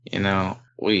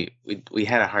We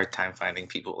had a hard time finding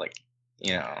people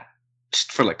you know,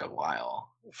 just for like a while.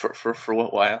 For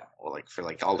what while? Well, like for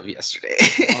like all of yesterday.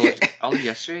 All of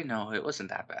yesterday? No, it wasn't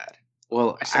that bad.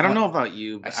 Well, I I sent don't one. know about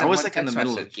you, I but I sent was one like in the text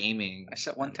middle of message. gaming. I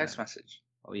sent one And text message.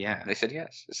 oh yeah. They said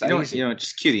yes. It's You that know, easy.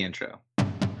 just cue the intro.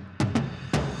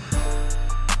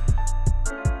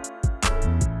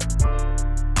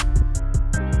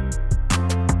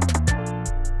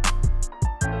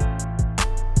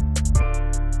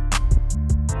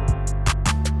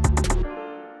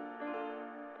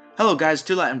 Hello, guys.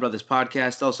 Two Latin Brothers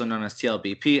podcast, also known as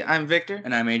TLBP. I'm Victor,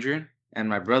 And I'm Adrian. and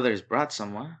my brothers brought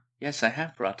someone. Yes, I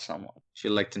have brought someone. Would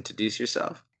you like to introduce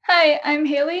yourself? Hi, I'm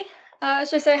Haley.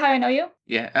 Should I say how I know you?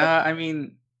 Yeah. I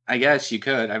mean, I guess you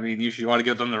could. I mean, you want to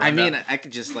give them the rundown. I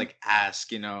could just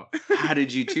ask, how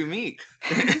did you two meet?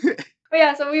 Oh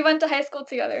yeah, so we went to high school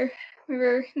together. We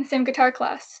were in the same guitar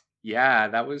class. Yeah,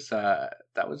 that was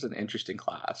an interesting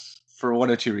class for one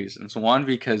of two reasons. One,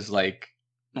 because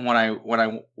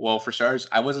well, for starters,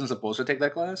 I wasn't supposed to take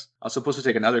that class. I was supposed to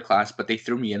take another class, but they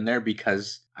threw me in there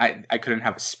because I couldn't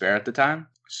have a spare at the time.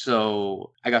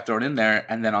 So I got thrown in there,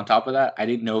 and then on top of that, I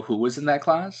didn't know who was in that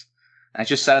class. And I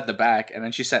just sat at the back, and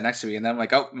then she sat next to me, and then I'm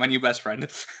like, oh, my new best friend.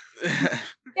 Yeah,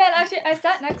 and actually, I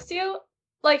sat next to you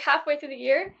like halfway through the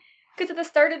year, because at the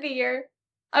start of the year,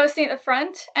 I was sitting at the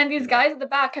front, and these guys at the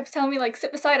back kept telling me like,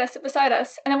 sit beside us.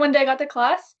 And then one day I got to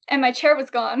class, and my chair was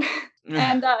gone,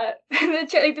 and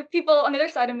the people on the other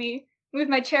side of me moved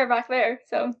my chair back there.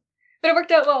 So, but it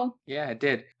worked out well. Yeah, it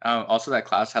did. Also, that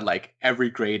class had like every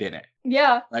grade in it.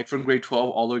 Yeah. Like from grade 12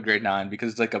 all the way to grade 9,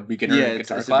 because it's like a beginner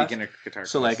guitar it's class. a beginner guitar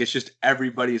So class. like it's just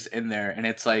everybody's in there, and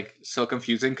it's like so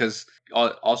confusing because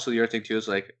also the other thing too is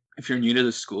like if you're new to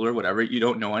the school or whatever, you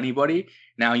don't know anybody.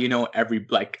 Now you know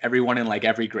everyone in like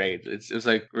every grade. It was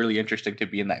like really interesting to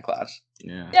be in that class.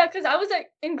 Yeah. Yeah, because I was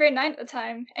like in grade 9 at the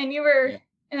time, and you were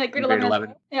in like grade 11.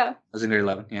 11. Yeah. I was in grade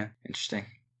 11. Yeah. Interesting.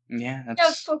 Yeah, Yeah, it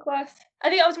was a cool class. I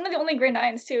think I was one of the only grade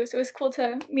 9s too, so it was cool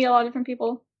to meet a lot of different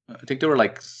people. I think there were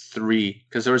like 3,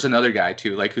 because there was another guy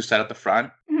too, like who sat at the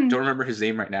front. Mhm. Don't remember his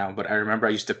name right now, but I remember I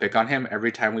used to pick on him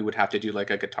every time we would have to do like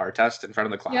a guitar test in front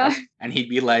of the class. Yeah. And he'd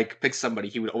be like, pick somebody.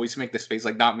 He would always make this face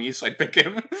like, not me, so I'd pick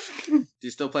him. Do you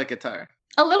still play guitar?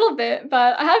 A little bit,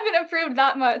 but I haven't improved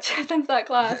that much since that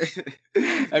class.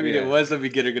 I mean, it was a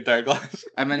beginner guitar class.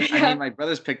 I mean, my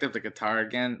brother's picked up the guitar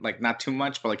again, like not too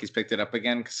much, but like he's picked it up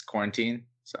again because quarantine.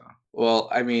 So, well,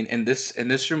 I mean, in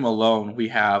this room alone, we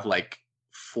have like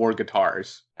 4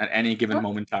 guitars at any given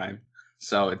moment in time.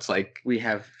 So it's like we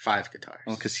have 5 guitars.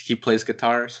 Well, because he plays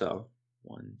guitar, so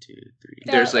 1, 2, 3.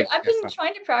 Yeah, there's like I've been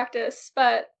trying to practice,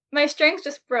 but my strings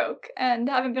just broke, and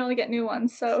I haven't been able to get new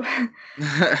ones. So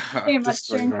pretty much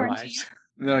during quarantine.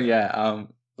 No, yeah,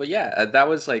 but yeah, that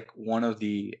was like one of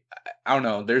the. I don't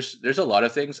know. There's a lot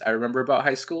of things I remember about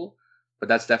high school, but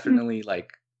that's definitely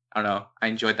like. I don't know. I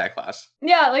enjoyed that class.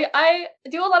 Yeah, like I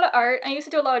do a lot of art. I used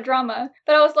to do a lot of drama,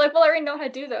 but I was like, well, I already know how to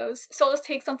do those, so I'll just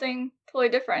take something totally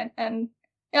different. And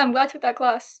yeah, I'm glad I took that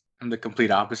class. I'm the complete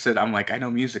opposite. I'm like, I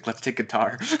know music. Let's take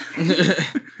guitar.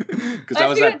 Because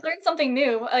I figured learn something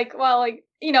new. Like, well, like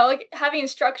like having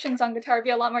instructions on guitar would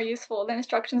be a lot more useful than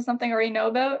instructions something I already know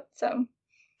about. So.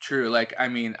 True. Like, I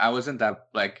mean, I wasn't that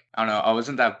I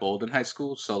wasn't that bold in high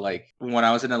school. So like when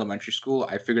I was in elementary school,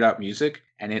 I figured out music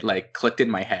and it like clicked in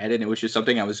my head and it was just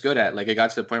something I was good at. Like it got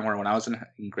to the point where when I was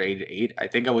in grade 8, I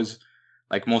think I was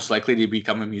like most likely to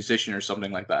become a musician or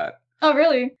something like that. Oh,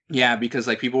 really? Yeah, because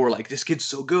like people were like, this kid's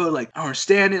so good. Like, I don't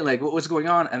understand it. Like, what's going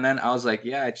on? And then I was like,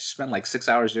 yeah, I just spent like 6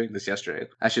 hours doing this yesterday.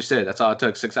 That's just it. That's all it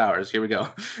took. 6 hours. Here we go.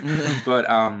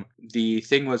 But the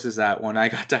thing is that when I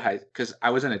got to because I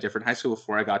was in a different high school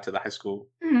before I got to the high school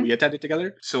we attended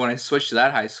together. So when I switched to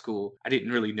that high school, I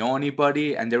didn't really know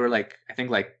anybody. And there were like, I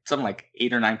think like something like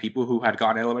 8 or 9 people who had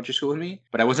gone to elementary school with me,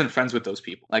 but I wasn't friends with those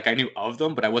people. Like I knew of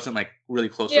them, but I wasn't like really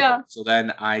close with them. So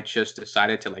then I just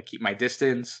decided to like keep my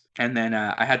distance. And then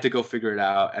I had to go figure it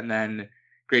out. And then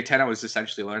grade 10, I was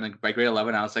essentially learning. By grade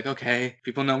 11, I was like, okay,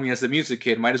 people know me as the music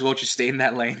kid. Might as well just stay in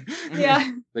that lane.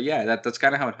 Yeah. But yeah, that's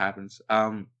kind of how it happens.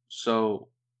 So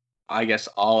I guess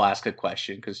I'll ask a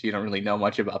question because you don't really know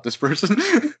much about this person.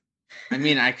 I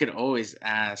mean, I could always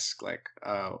ask like,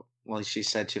 well, she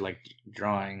said she liked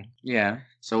drawing. Yeah.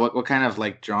 So what kind of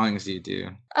like drawings do you do?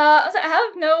 So I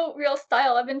have no real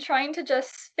style. I've been trying to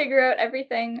just figure out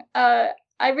everything.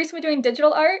 I've recently been doing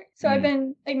digital art, so I've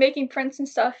been like making prints and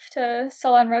stuff to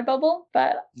sell on Redbubble,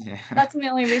 but that's the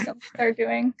only recent started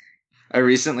doing. I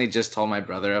recently just told my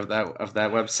brother of that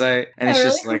website, and Oh, it's really?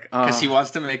 just like, Because he oh,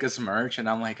 wants to make us merch, and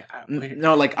I'm like, wait.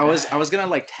 no, like I was gonna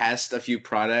like test a few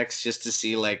products just to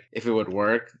see like if it would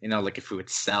work, like if it would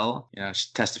sell,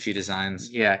 just test a few designs.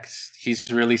 Yeah, 'cause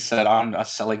he's really set on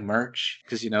us selling merch.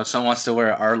 Because someone wants to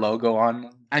wear our logo on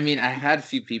them. I mean, I had a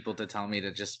few people to tell me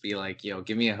to just be like, yo,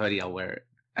 give me a hoodie, I'll wear it.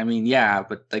 I mean, yeah,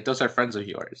 but like those are friends of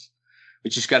yours. We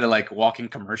just gotta like walking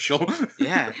commercial.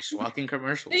 Yeah, just walking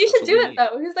commercials. You that's should what do we it need.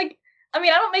 though. He's like, I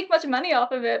mean, I don't make much money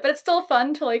off of it, but it's still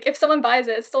fun to like if someone buys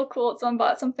it, it's still cool if someone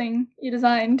bought something you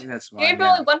designed. That's Even fine. if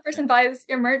Yeah. only one person buys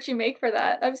your merch you make for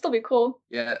that, that'd still be cool.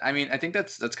 Yeah, I mean, I think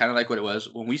that's kind of like what it was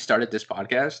when we started this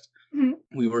podcast. Mhm.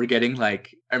 We were getting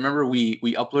like, I remember we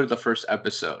uploaded the first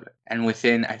episode, and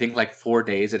within I think like 4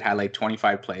 days, it had like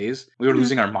 25 plays. We were Mhm.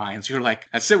 losing our minds. We were like,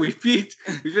 "That's it, we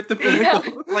hit the Yeah.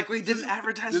 pinnacle." Like we didn't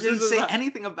advertise, This didn't is say a-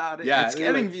 anything about it. Yeah, It's we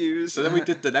were getting like- views. So then we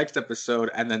did the next episode,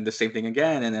 and then the same thing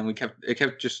again, and then it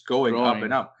kept just going up Growing.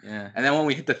 and up. Yeah. And then when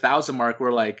we hit the 1,000 mark,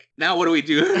 we're like, now what do we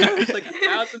do? There's like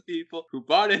 1,000 people who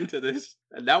bought into this,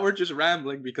 and now we're just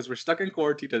rambling because we're stuck in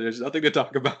quarantine and there's nothing to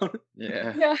talk about.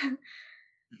 Yeah. Yeah.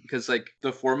 Because like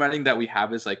the formatting that we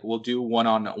have is like we'll do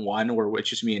one-on-one where it's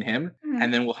just me and him, Mhm.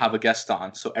 and then we'll have a guest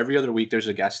on. So every other week there's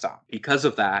a guest on. Because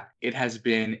of that, it has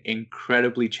been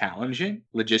incredibly challenging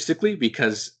logistically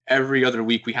because every other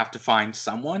week we have to find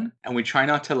someone, and we try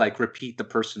not to like repeat the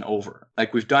person over.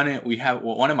 Like we've done it. We have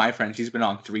one of my friends. He's been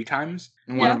on 3 times.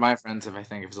 And one Yeah. of my friends, I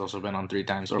think, has also been on 3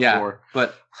 times or Yeah, 4.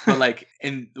 but like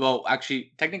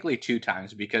actually technically 2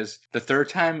 times because the third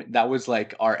time that was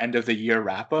like our end of the year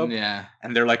wrap up. Yeah.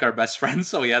 And they're like our best friends,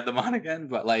 so we had them on again.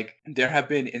 But like there have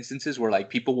been instances where like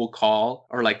people will call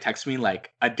or like text me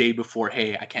like a day before,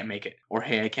 hey, I can't make it, or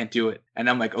hey, I can't do it. And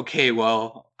I'm like, okay,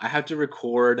 well, I have to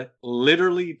record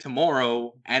literally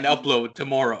tomorrow and upload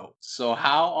tomorrow. So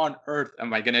how on earth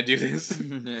am I gonna do this?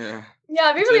 Yeah.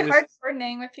 Yeah, it'd be So really this- hard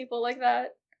coordinating with people like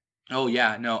that. Oh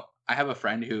yeah, no. I have a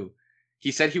friend who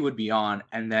he said he would be on,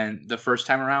 and then the first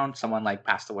time around someone like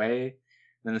passed away.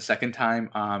 Then the second time,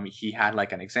 he had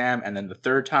like an exam, and then the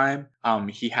third time,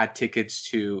 he had tickets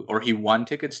to, or he won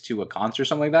tickets to a concert or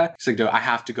something like that. He's like, dude, I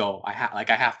have to go. I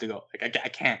have to go. Like,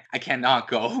 I cannot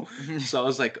go. So I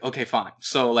was like, okay, fine.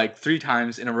 So like 3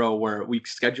 times in a row where we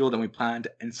scheduled and we planned,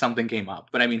 and something came up.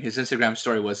 But I mean, his Instagram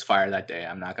story was fire that day.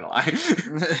 I'm not gonna lie.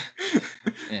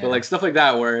 Yeah. But like stuff like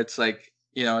that, where it's like,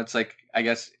 it's like, I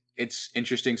guess it's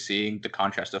interesting seeing the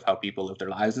contrast of how people live their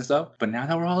lives and stuff. But now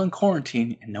that we're all in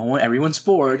quarantine and everyone's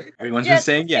bored, everyone's Yeah, been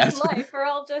saying it's the yes. same life. We're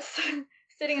all just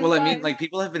sitting Well, I inside. mean, like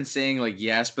people have been saying like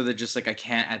yes, but they're just like I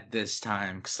can't at this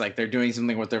time because like they're doing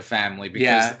something with their family because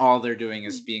Yeah. all they're doing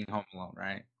is being home alone,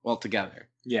 right? Well, together.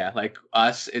 Yeah, like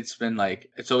us, it's been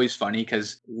like, it's always funny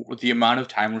because the amount of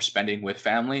time we're spending with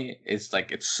family is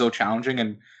like, it's so challenging.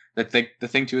 And the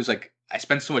thing too is like, I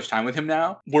spend so much time with him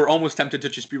now. We're almost tempted to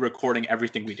just be recording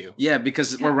everything we do. Yeah,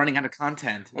 because we're Yeah. running out of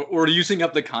content. We're using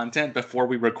up the content before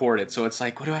we record it. So it's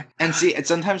like, what do I? And see, and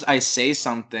sometimes I say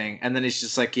something, and then it's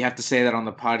just like you have to say that on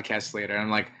the podcast later.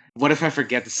 I'm like, what if I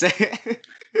forget to say it?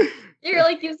 You're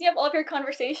like using up all of your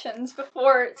conversations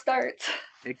before it starts.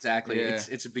 Exactly. Yeah.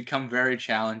 It's become very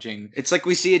challenging. It's like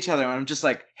we see each other, and I'm just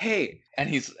like, hey. And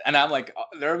I'm like,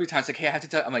 there will be times like, hey, I have to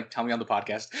tell. I'm like, tell me on the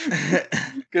podcast,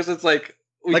 because it's like,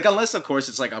 Like unless of course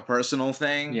it's like a personal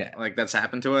thing, Yeah. like that's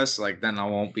happened to us, like then I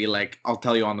won't be like I'll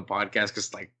tell you on the podcast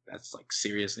because like that's like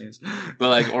serious news. but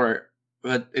like,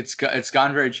 but it's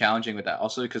gone very challenging with that.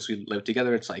 Also because we live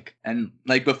together, it's like, and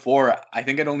like before, I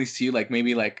think I'd only see you like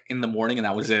maybe like in the morning, and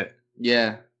that was it.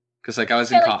 Yeah, Because like I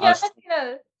was Yeah, in like you have college. nothing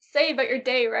to say about your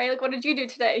day, right? Like, what did you do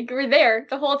today? You were there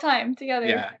the whole time together.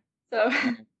 Yeah, So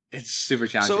it's super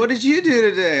challenging. so what did you do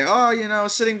today? Oh,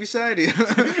 sitting beside you.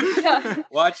 yeah.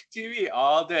 Watching TV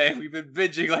all day. We've been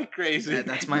binging like crazy. Yeah,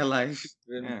 that's my life.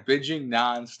 Been Yeah. binging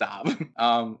nonstop.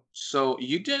 So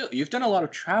you've done a lot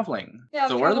of traveling. Yeah, I've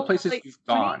so where are the traveled, places like, you've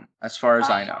 20 gone, as far as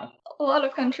I know? A lot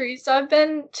of countries. So I've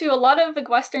been to a lot of like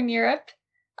Western Europe.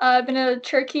 I've been to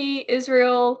Turkey,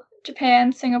 Israel,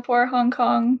 Japan, Singapore, Hong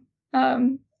Kong,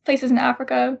 places in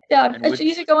Africa. Yeah, And I which-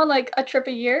 usually go on like a trip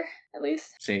a year at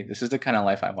least. See, this is the kind of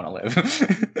life I want to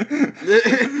live.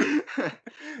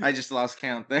 I just lost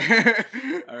count there.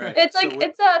 All right. It's so like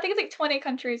I think it's like 20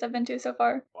 countries I've been to so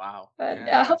far. Wow. But Yeah.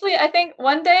 yeah, hopefully I think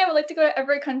one day I would like to go to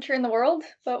every country in the world,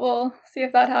 but we'll see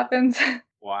if that happens.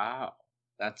 Wow.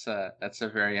 That's a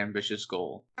very ambitious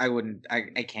goal. I wouldn't. I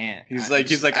can't. He's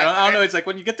like I don't know. It's like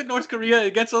when you get to North Korea,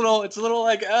 it's a little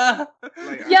like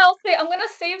Like, Yeah, I'll say I'm gonna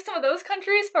save some of those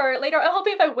countries for later. I'm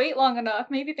hoping if I wait long enough,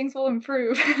 maybe things will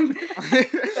improve.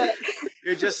 But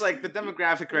You're just like the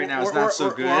demographic right now is We're- not so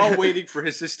we're- good. We're all waiting for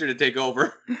his sister to take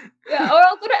over. yeah, or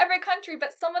I'll go to every country,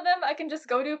 but some of them I can just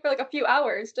go to for like a few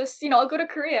hours. Just, I'll go to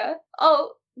Korea.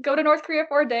 I'll go to North Korea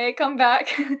for a day, come back.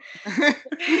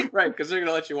 Right, because they're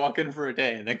gonna let you walk in for a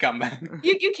day and then come back.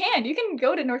 You can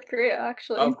go to North Korea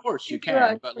actually. Of course you You do,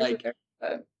 can, but courses like there,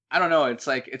 but- I don't know. It's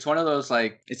like it's one of those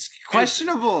like It's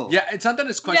questionable. yeah. It's not that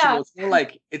it's questionable. It's more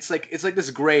like it's like this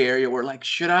gray area where like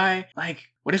should I like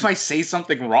what if I say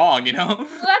something wrong? You know?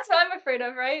 Well, that's what I'm afraid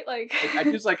of, right? Like, I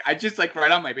just like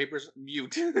write on my papers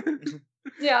mute.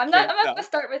 yeah, I'm not gonna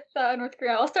start with North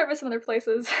Korea. I'll start with some other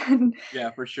places. Yeah,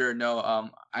 for sure. No,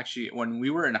 actually, when we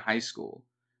were in high school,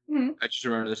 Mhm. I just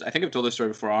remember this. I think I've told this story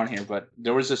before on here, but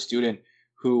there was a student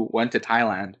who went to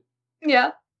Thailand,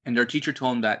 Yeah. and their teacher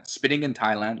told him that spitting in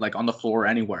Thailand, like on the floor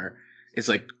anywhere, is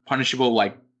like punishable,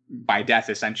 like by death,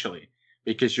 essentially,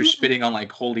 because you're Mhm. spitting on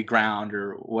like holy ground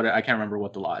or what. I can't remember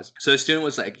what the law is. So the student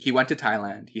was like, he went to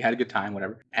Thailand, he had a good time,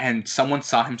 whatever, and someone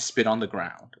saw him spit on the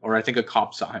ground, or I think a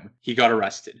cop saw him. He got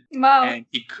arrested. Wow. And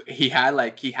he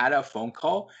had a phone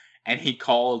call and he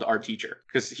called our teacher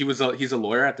because he's a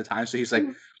lawyer at the time, so he's like,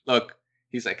 Mhm. look,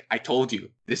 he's like, I told you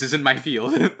this isn't my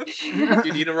field.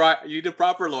 you need a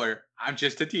proper lawyer. I'm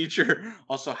just a teacher.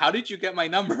 Also, how did you get my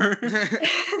number?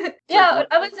 Yeah,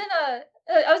 I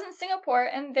was in Singapore,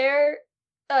 and their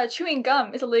chewing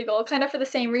gum is illegal, kind of for the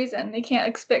same reason. They can't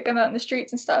like spit gum out in the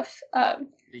streets and stuff.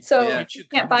 So Yeah. you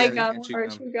can't buy Yeah, they gum can't chew or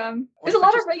gum. chew gum. What There's a if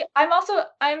I lot just- of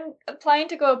I'm applying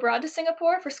to go abroad to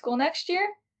Singapore for school next year.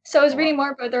 So I was Oh, reading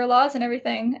more about their laws and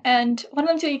everything, and one of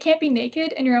them too, you can't be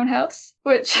naked in your own house,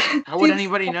 which How would seems-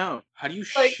 anybody know? How do you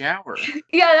Like- shower?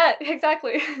 Yeah, that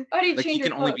exactly. How do you Like change you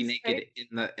can your only be clothes, naked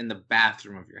right? in the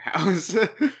bathroom of your house.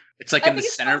 It's like I in the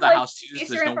think it center of sounds the like house too. if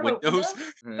So you're there's in no front of a windows.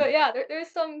 window. But yeah,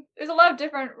 there's a lot of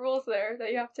different rules there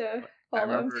that you have to I follow.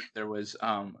 remember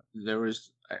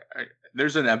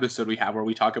there's an episode we have where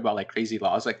we talk about like crazy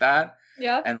laws like that,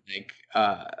 Yeah. and like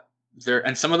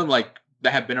some of them like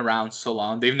that have been around so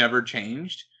long they've never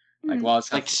changed. Like Mhm. laws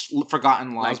have Like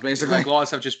forgotten laws, like, basically. like laws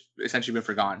have just essentially been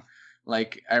forgotten.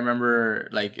 Like I remember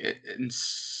like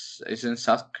it's in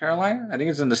South Carolina. I think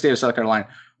it's in the state of South Carolina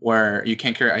where you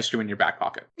can't carry ice cream in your back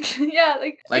pocket. Yeah,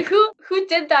 like Like- who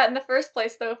did that in the first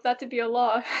place though? If that to be a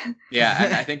law. Yeah,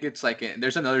 and I think it's like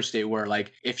there's another state where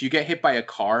like if you get hit by a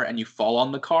car and you fall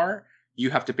on the car, you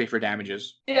have to pay for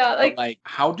damages. Yeah, But, like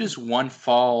how does one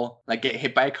fall like get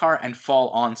hit by a car and fall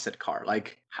on said car?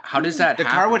 Like how does that the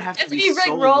happen? car would have to if be you like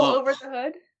so roll low. over the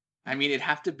hood. I mean, it'd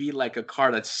have to be like a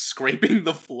car that's scraping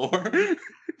the floor.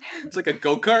 It's like a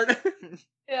go-kart.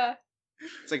 Yeah.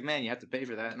 It's like, man, you have to pay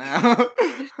for that now.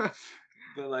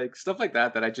 But like stuff like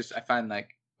that I find like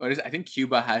I think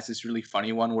Cuba has this really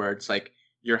funny one where it's like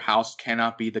your house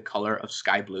cannot be the color of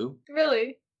sky blue.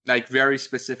 Really. Like very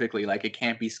specifically, like it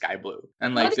can't be sky blue.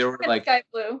 And What like if there you were get like sky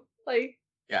blue. Like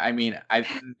yeah, I mean,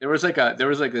 there was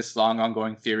like this long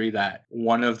ongoing theory that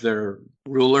one of their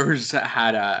rulers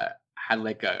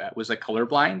was like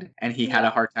colorblind and he had Yeah.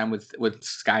 a hard time with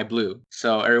sky blue.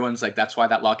 So everyone's like that's why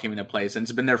that law came into place and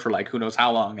it's been there for like who knows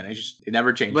how long and it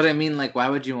never changed. But I mean, like, why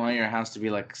would you want your house to be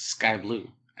like sky blue?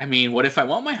 I mean, what if I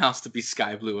want my house to be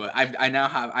sky blue? I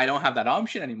don't have that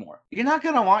option anymore. You're not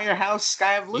gonna want your house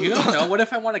sky blue. You don't know. What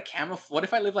if I want to what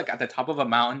if I live like at the top of a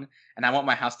mountain and I want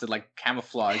my house to like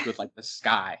camouflage with like the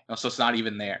sky? No, so it's not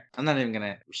even there. I'm not even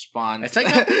gonna respond. It's like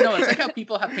it's like how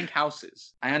people have pink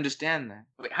houses. I understand that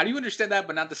Wait, how do you understand that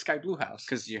but not the sky blue house?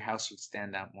 because your house would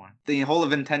stand out more. The whole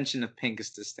of intention of pink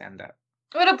is to stand out.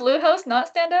 would a blue house not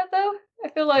stand out though? I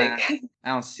feel like I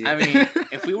don't see it. I mean,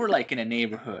 if we were like in a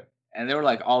neighborhood and there were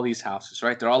like all these houses,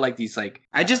 right? They're all like these like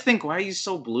I just think, why are you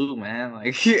so blue, man?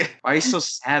 Like, why are you so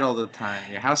sad all the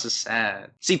time? Your house is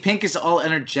sad. See, pink is all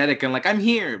energetic and like, I'm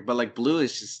here, but like blue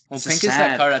is just. well, it's a pink is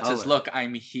that sad card that says, color. "Look,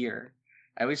 I'm here."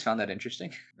 I always found that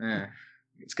interesting. Yeah,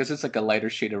 It's because it's like a lighter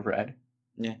shade of red.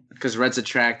 yeah. Because red's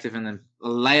attractive, and then a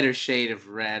lighter shade of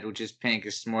red, which is pink,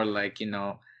 is more like,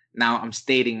 now I'm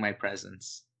stating my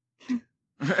presence.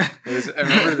 I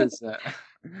remember this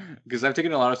because I've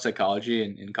taken a lot of psychology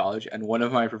in college, and one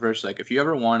of my professors like, if you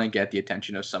ever want to get the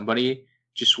attention of somebody,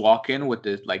 just walk in with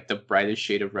the brightest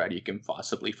shade of red you can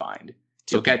possibly find.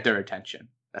 You'll get their attention.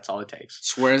 That's all it takes.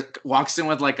 Swears walks in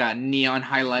with like a neon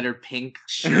highlighter pink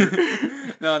shirt,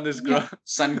 No, and this girl.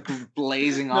 sun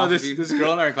blazing No, off. this you. this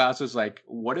girl in our class was like,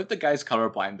 "What if the guy's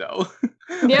colorblind though?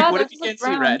 Yeah, what if that's he what's can't see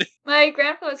brown. red?" my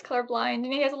grandfather's colorblind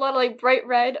and he has a lot of like bright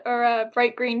red or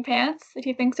bright green pants that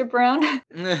he thinks are brown.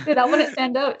 Dude, that wouldn't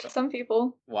stand out to some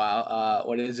people. Wow.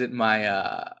 What is it?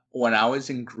 When I was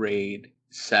in grade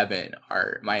 7,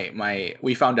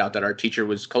 we found out that our teacher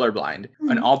was colorblind,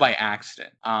 and Mhm. all by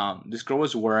accident. This girl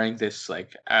was wearing this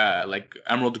like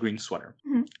emerald green sweater,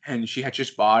 Mhm. and she had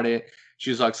just bought it. She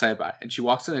was all excited about it, and she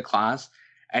walks into class,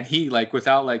 And he like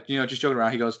without like just joking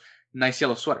around, he goes, "Nice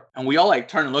yellow sweater." And we all like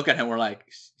turn and look at him. We're like,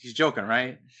 "He's joking,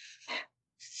 right?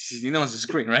 He knows it's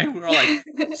green, right?" We're all like,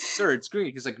 "Sir, it's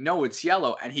green." He's like, "No, it's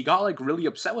yellow." And he got like really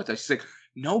upset with us. He's like,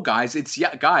 "No, guys,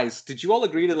 guys, did you all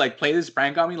agree to like play this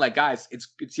prank on me? Like, guys,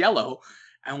 it's yellow."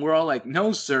 And we're all like,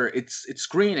 "No, sir, it's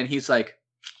green." And he's like,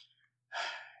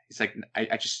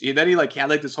 I just, and then he like had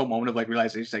like this whole moment of like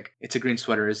realizing, he's like, "It's a green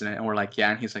sweater, isn't it?" And we're like,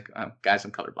 "Yeah." And he's like, "Guys,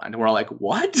 I'm colorblind." And we're all like,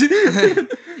 "What?"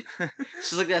 It's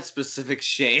just like that specific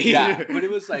shade. Yeah, but it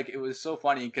was so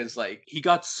funny because like he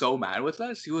got so mad with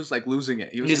us, he was like losing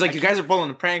it. He's like, "You guys are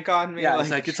pulling a prank on me." Yeah, it's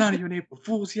like, "It's not even April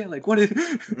Fool's. Yeah, like what is?"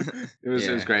 It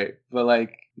was great. But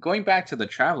like going back to the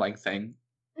traveling thing,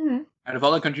 out of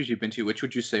all the countries you've been to, which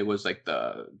would you say was like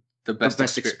the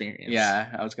best experience?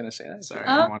 Yeah, I was gonna say that.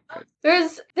 Sorry.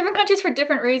 There's different countries for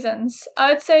different reasons.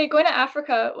 I would say going to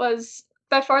Africa was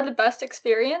by far the best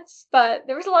experience, but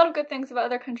there was a lot of good things about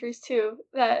other countries too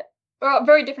that were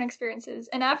very different experiences.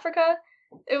 In Africa,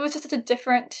 it was just such a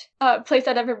different place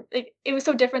I'd ever. Like, it was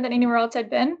so different than anywhere else I'd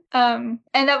been, and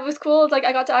that was cool. Like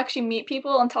I got to actually meet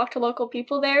people and talk to local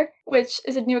people there, which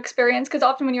is a new experience. Because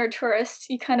often when you're a tourist,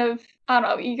 you kind of, I don't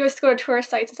know, you just go to tourist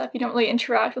sites and stuff. You don't really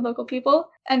interact with local people,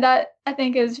 and that I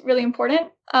think is really important.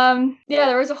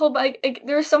 There was a whole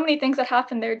there were so many things that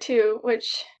happened there too,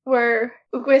 which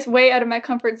was way out of my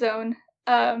comfort zone.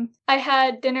 I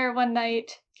had dinner one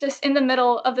night just in the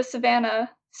middle of the savannah,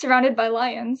 surrounded by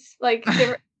lions. Like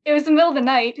it was the middle of the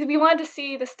night. We wanted to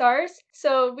see the stars,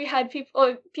 so we had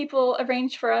people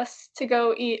arrange for us to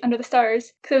go eat under the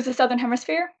stars because it was the southern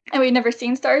hemisphere, and we'd never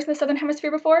seen stars in the southern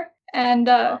hemisphere before. And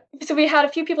so we had a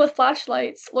few people with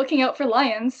flashlights looking out for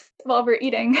lions while we were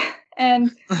eating, and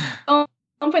at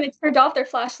one point they turned off their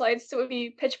flashlights so it would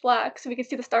be pitch black so we could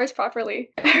see the stars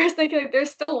properly. I was thinking like, there's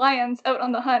still lions out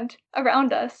on the hunt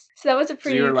around us. So that was a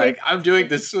pretty. So you were like, "I'm doing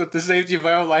this with the safety of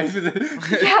my own life."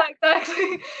 Yeah,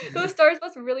 exactly. Those stars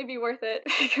must really be worth it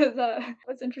because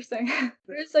that's interesting.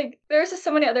 There's just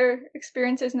so many other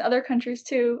experiences in other countries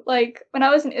too. Like when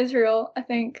I was in Israel, I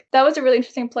think that was a really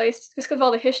interesting place just because of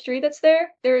all the history that's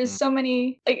there. There is so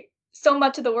many so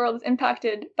much of the world is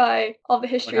impacted by all the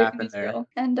history of Israel.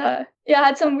 There? And I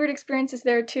had some weird experiences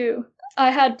there too.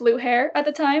 I had blue hair at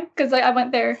the time because I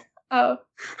went there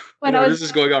when I was. This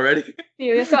is going already.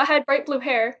 So I had bright blue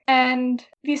hair, and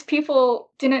these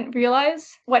people didn't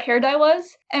realize what hair dye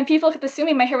was, and people kept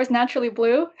assuming my hair was naturally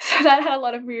blue. So that had a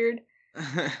lot of weird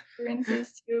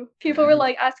experiences too. People were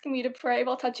like asking me to pray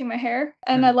while touching my hair,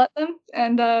 and I let them,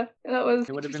 and that was.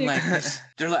 It would have been like this.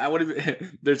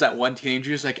 There's that one teenager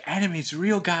who's like, "Anime's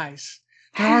real, guys.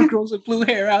 There are girls with blue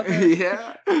hair out there."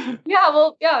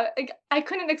 Yeah. I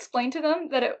couldn't explain to them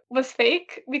that it was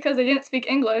fake because they didn't speak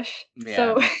English,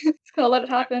 so just gonna let it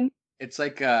happen. It's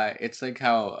like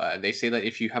how they say that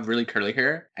if you have really curly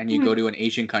hair and you go to an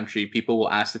Asian country, people will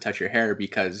ask to touch your hair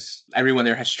because everyone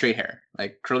there has straight hair.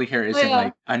 Like curly hair isn't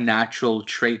like a natural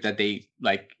trait that they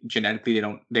like genetically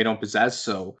they don't possess.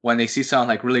 So when they see someone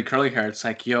like really curly hair, it's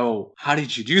like, "Yo, how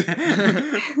did you do that?"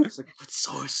 It's like, what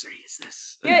sorcery is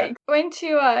this? Yeah, going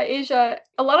to Asia,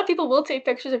 a lot of people will take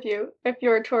pictures of you if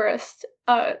you're a tourist.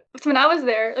 So when I was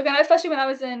there, especially when I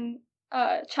was in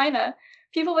China,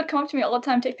 people would come up to me all the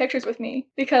time, take pictures with me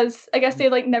because I guess they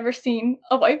like never seen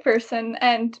a white person,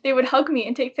 and they would hug me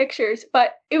and take pictures.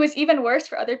 But it was even worse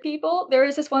for other people. There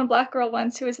was this one black girl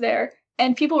once who was there,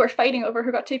 and people were fighting over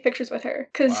who got to take pictures with her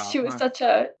because she was such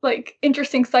a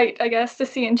interesting sight, I guess, to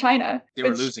see in China. They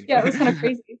were losing. Yeah, it was kind of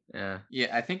crazy. Yeah,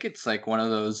 I think it's like one of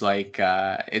those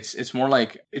it's more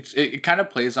like it kind of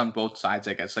plays on both sides,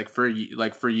 I guess. Like for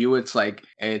you it's like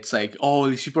oh,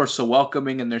 these people are so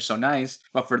welcoming and they're so nice,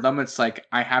 but for them it's like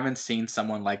I haven't seen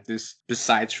someone like this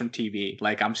besides from TV.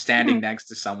 Like I'm standing next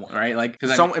to someone, right? Like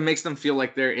because it makes them feel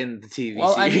like they're in the TV.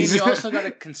 Well, I mean, you also got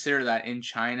to consider that in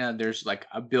China there's like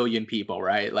 1 billion people,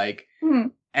 right? Like.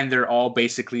 And they're all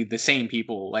basically the same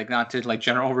people, like not to like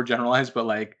overgeneralize, but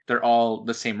like they're all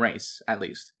the same race at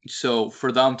least. So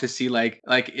for them to see like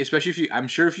especially I'm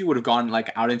sure if you would have gone like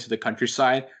out into the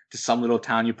countryside to some little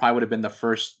town, you probably would have been the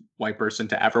first white person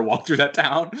to ever walk through that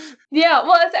town. Yeah,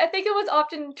 well, I think it was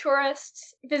often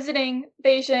tourists visiting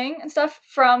Beijing and stuff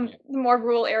from the more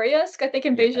rural areas. I think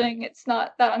in Beijing it's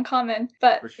not that uncommon,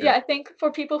 but I think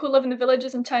for people who live in the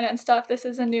villages in China and stuff, this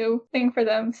is a new thing for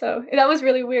them. So that was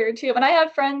really weird too. And I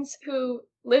have friends who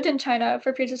lived in China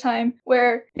for periods of time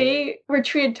where they were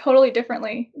treated totally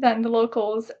differently than the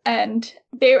locals, and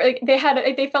they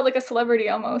felt like a celebrity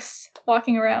almost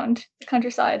walking around the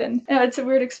countryside, and it's a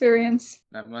weird experience.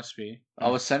 That must be. All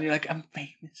of a sudden you're like, "I'm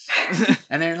famous,"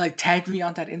 and they're like, "Tag me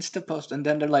on that Insta post," and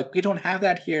then they're like, "We don't have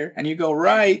that here," and you go,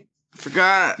 "Right."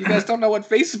 Forgot. You guys don't know what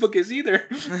Facebook is either.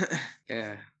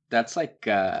 Yeah. That's like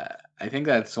I think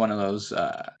that's one of those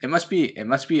it must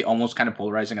be almost kind of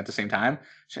polarizing at the same time.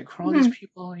 It's like who are all these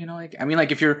people, like I mean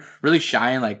like if you're really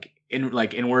shy and like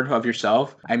inward of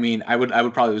yourself, I mean I would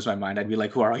probably lose my mind. I'd be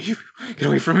like, who are you? Get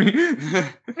away from me.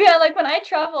 Yeah, like when I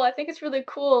travel, I think it's really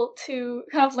cool to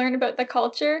kind of learn about the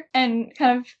culture and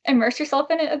kind of immerse yourself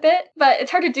in it a bit. But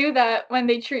it's hard to do that when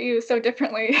they treat you so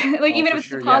differently. Like even for if it's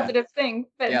sure, a yeah. positive thing,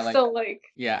 but Yeah, it's like- still like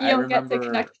Yeah, you I don't get to remember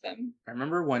connect with them. I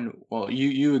remember when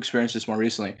you experienced this more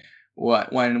recently.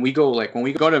 When we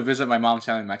go to visit my mom's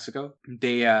family in Mexico,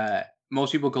 they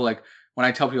most people go like when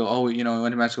I tell people, oh, we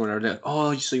went to Mexico, or whatever, they're like,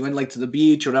 oh, so you went like to the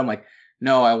beach, or whatever. I'm like,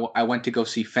 no, I went to go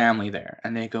see family there,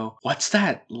 and they go, what's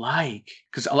that like?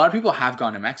 Because a lot of people have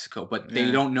gone to Mexico, but they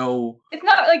Yeah. don't know. It's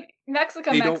not like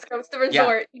Mexico, They don't- Mexico. It's the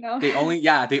resort,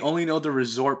 They only know the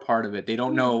resort part of it. They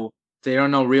don't know They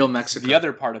don't know real Mexico. the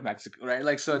other part of Mexico, right?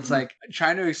 Like, so it's like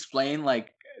trying to explain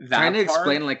like that. Trying to part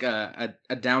explain like a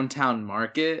downtown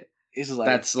market is like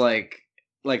that's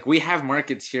like we have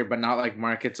markets here, but not like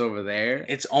markets over there.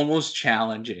 it's almost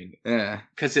challenging Yeah.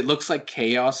 because it looks like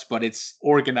chaos, but it's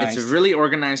organized. It's a really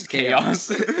organized chaos.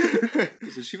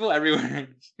 There's people everywhere.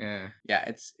 Yeah. Yeah,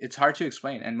 it's hard to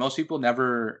explain, and most people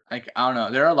never like. I don't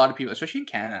know. There are a lot of people, especially in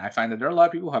Canada. I find that there are a lot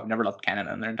of people who have never left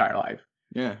Canada in their entire life.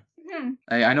 Yeah.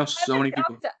 I know so many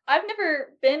people. I've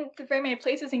never been to very many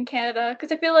places in Canada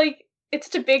because I feel like it's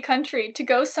such a big country. To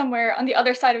go somewhere on the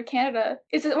other side of Canada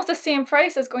is almost the same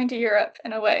price as going to Europe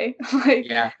in a way. Like,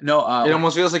 Yeah, no. It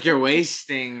almost feels like you're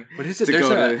wasting. What is it? to There's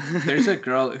go a to- there's a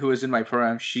girl who was in my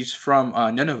program. She's from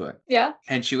Nunavut, yeah.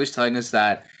 and she was telling us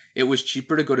that it was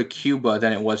cheaper to go to Cuba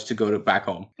than it was to go to back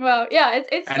home. Well, yeah,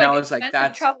 it's And like I was like, expensive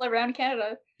that's- to travel around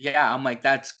Canada. Yeah, I'm like,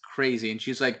 that's crazy. And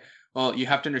she's like, well, you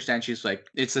have to understand. She's like,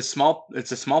 it's a small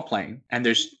plane, and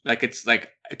there's like it's like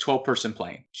a 12-person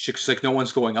plane. She's like, no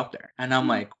one's going up there, and I'm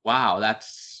like, wow,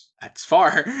 that's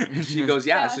far. And she goes,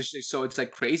 yeah. Yeah. So it's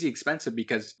like crazy expensive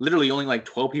because literally only like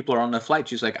 12 people are on the flight.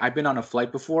 She's like, I've been on a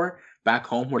flight before back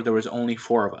home where there was only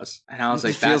 4 of us, and I was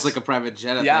like, it feels that's like a private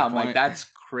jet. At yeah. that I'm like, point. that's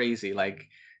crazy. Like,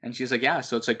 and she's like, yeah.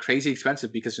 So it's like crazy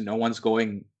expensive because no one's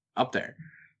going up there.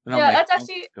 And Yeah, I'm like, that's oh,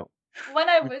 actually- let's go. When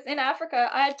I was in Africa,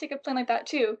 I had to take a plane like that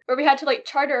too, where we had to like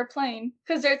charter a plane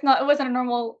because it wasn't a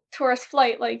normal tourist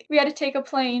flight. Like we had to take a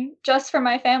plane just for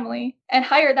my family and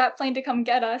hire that plane to come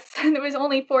get us. And there was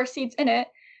only 4 seats in it.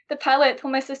 The pilot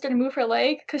told my sister to move her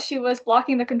leg because she was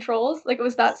blocking the controls. Like it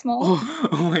was that small.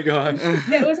 Oh my god.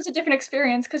 It was such a different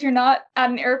experience because you're not at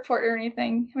an airport or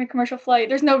anything in a commercial flight.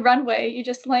 There's no runway. You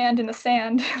just land in the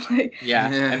sand. Like Yeah,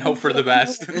 Yeah. and hope for the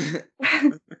best. There's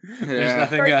Yeah.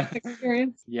 nothing. very different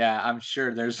experience. Yeah, I'm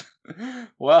sure there's.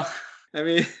 Well, I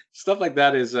mean, stuff like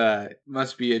that is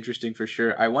must be interesting for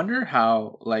sure. I wonder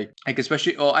how like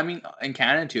especially. Oh, I mean, in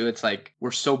Canada too, it's like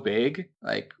we're so big.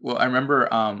 Like, well, I remember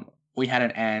we had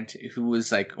an aunt who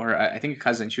was like, or I think a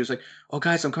cousin. She was like, "Oh,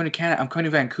 guys, I'm coming to Canada. I'm coming to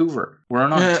Vancouver. We're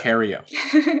in Ontario.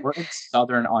 We're in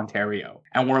southern Ontario."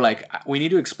 And we're like, we need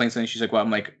to explain something. She's like, well,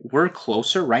 I'm like, we're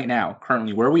closer right now,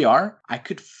 currently where we are. I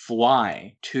could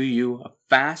fly to you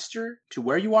faster to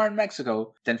where you are in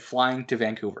Mexico than flying to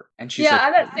Vancouver. And she's Yeah, like, I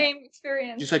had that same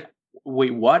experience. she's like,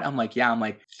 wait, what? I'm like, yeah. I'm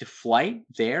like, the flight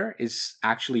there is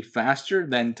actually faster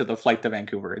than to the flight to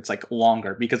Vancouver. It's like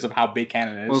longer because of how big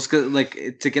Canada is. Well, it's good.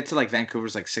 Like to get to like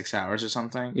Vancouver's like 6 hours or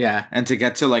something. Yeah, And to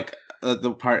get to like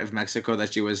the part of Mexico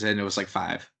that she was in, it was like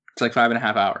 5. it's like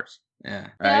 5.5 hours. Yeah.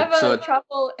 I have So a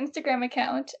travel Instagram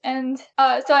account, and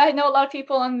so I know a lot of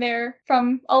people on there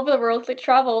from all over the world that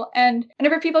travel. And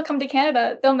whenever people come to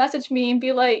Canada, they'll message me and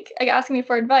be like asking me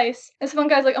for advice. And so one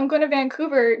guy's like, "I'm going to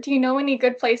Vancouver. Do you know any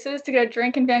good places to get a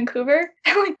drink in Vancouver?"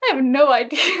 I'm like, I have no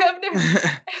idea. I've never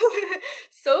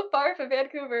so far from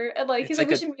Vancouver, and like he's It's like,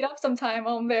 like we should meet up sometime.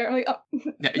 I'm there. I'm like, oh,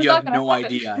 Yeah, it's you not have gonna no happen.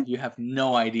 idea. You have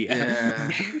no idea. Yeah.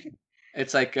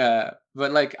 It's like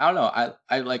but like I don't know.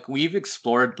 I like we've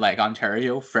explored like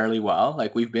Ontario fairly well.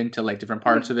 Like we've been to like different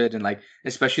parts of it and like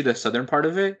especially the southern part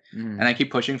of it. Mm. And I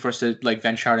keep pushing for us to like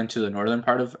venture out into the northern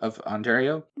part of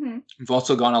Ontario. Mhm. We've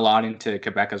also gone a lot into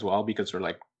Quebec as well because we're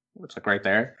like it's like right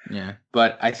there. Yeah.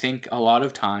 But I think a lot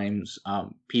of times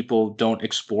people don't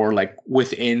explore like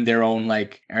within their own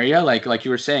like area. Like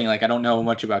you were saying, like I don't know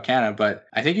much about Canada, but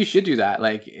I think you should do that.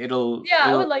 Like I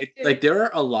would like to. like there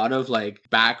are a lot of like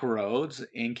back roads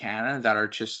in Canada that are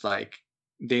just like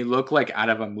they look like out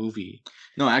of a movie.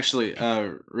 No, actually,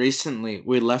 recently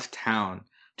we left town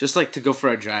just like to go for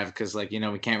a drive because like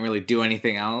we can't really do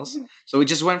anything else. So we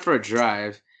just went for a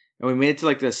drive and we made it to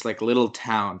like this like little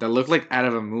town that looked like out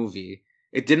of a movie.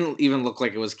 it didn't even look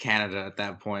like it was Canada at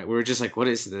that point. We were just like, what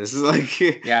is this? Like,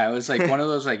 Yeah, it was like one of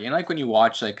those like like when you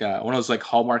watch like one of those like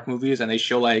Hallmark movies and they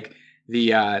show like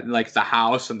the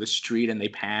house and the street and they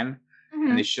pan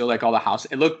and they Mhm. show like all the house.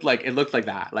 It looked like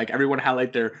that. Like everyone had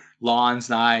like their lawns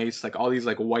nice, like all these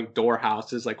like white door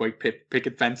houses, like white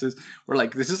picket fences. We're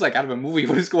like, this is like out of a movie.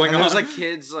 What is going and on? there's like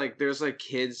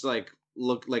kids like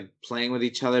look like playing with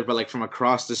each other, but like from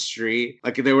across the street,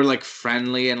 like they were like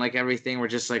friendly and like everything. We're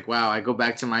just like, wow. I go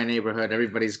back to my neighborhood,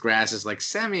 everybody's grass is like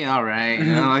semi all right,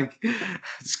 like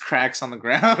it's cracks on the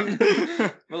ground.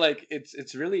 But like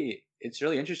it's really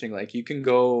interesting. Like you can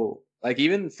go like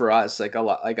even for us like a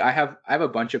lot like I have a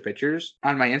bunch of pictures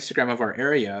on my Instagram of our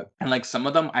area and like some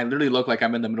of them I literally look like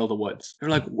I'm in the middle of the woods. They're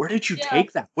like, where did you Yeah.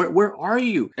 take that? Where are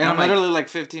you? And I'm like, literally like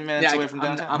 15 minutes yeah, away from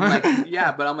downtown. I'm like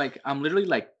yeah, but I'm literally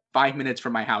like 5 minutes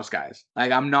from my house, guys.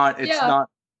 Like I'm not. It's Yeah. not.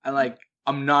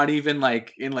 I'm not even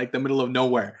like in like the middle of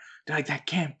nowhere. They're like that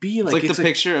can't be. It's Like like the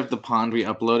picture of the pond we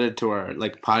uploaded to our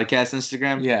like podcast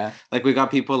Instagram. yeah. Like we got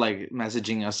people like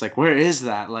messaging us like, where is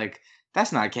that? Like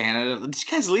that's not Canada. Did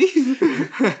you guys leave?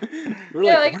 We're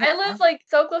Yeah, like, like what I live like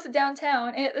so close to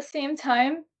downtown, and at the same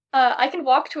time, I can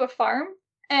walk to a farm,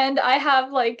 and I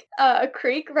have like a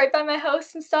creek right by my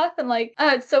house and stuff, and like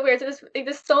it's so weird.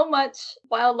 There's so much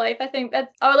wildlife. I think that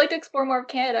I would like to explore more of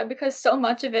Canada because so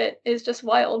much of it is just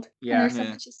wild, Yeah. and there's so Yeah.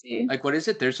 much to see. like what is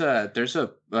it? There's a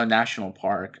national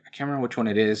park. I can't remember which one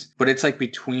it is, but it's like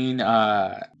between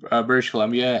British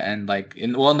Columbia and like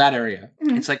in that area.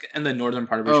 Mhm. It's like in the northern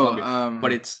part of British Oh, Columbia.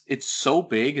 But it's so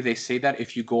big. They say that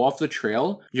if you go off the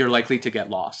trail, you're likely to get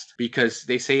lost because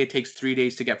they say it takes 3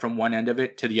 days to get from one end of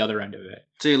it to the other end of it.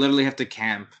 so you literally have to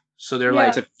camp So they're Yeah.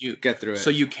 like to you get through it. so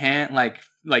you can't like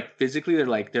physically they're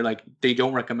like they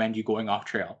don't recommend you going off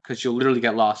trail because you'll literally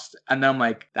get lost. And then I'm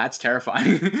like, that's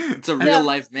terrifying. It's a And- real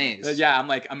Yeah. life maze. yeah, I'm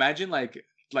like, imagine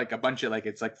like a bunch of like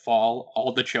it's like fall,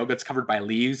 all the trail gets covered by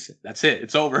leaves. That's it.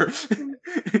 It's over.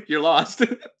 You're lost.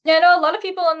 Yeah, I know a lot of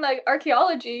people in like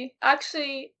archaeology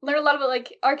actually learn a lot about like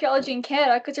archaeology in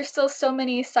Canada because there's still so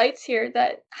many sites here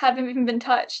that haven't even been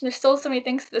touched. And there's still so many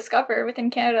things to discover within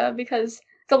Canada because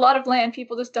it's a lot of land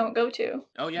people just don't go to.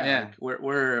 Oh yeah, Yeah.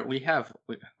 like we have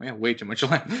way too much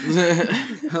land.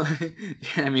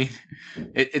 I mean,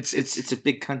 It's a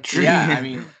big country. yeah. I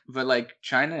mean, but like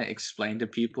trying to explain to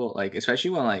people, like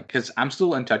especially when like, because I'm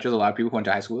still in touch with a lot of people who went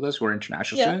to high school with us who are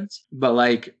international Yeah. students. But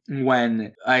like when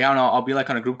like, I don't know, I'll be like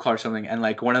on a group call or something, and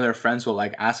like one of their friends will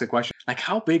like ask a question, like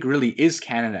how big really is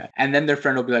Canada? And then their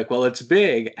friend will be like, well, it's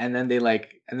big, and then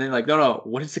no,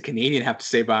 what does the Canadian have to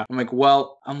say about it?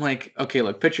 I'm like, okay,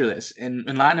 look, picture this in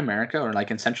Latin America or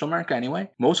like in Central America anyway.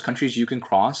 Most countries you can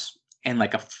cross in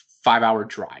like a 5-hour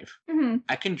drive. Hmm.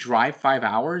 I can drive 5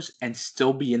 hours and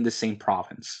still be in the same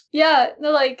province. Yeah,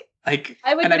 no, like Like,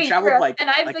 I would and go I to traveled Europe, like and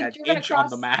I've like like an driven inch on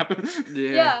across. the map.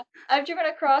 Yeah, I've driven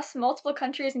across multiple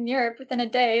countries in Europe within a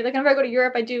day. Like whenever I go to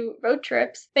Europe, I do road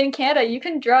trips. But in Canada, you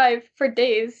can drive for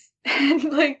days and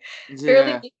like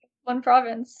barely Yeah. leave one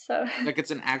province. So Like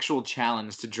it's an actual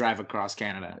challenge to drive across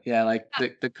Canada. Yeah, like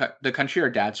the country our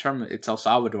dad's from, it's El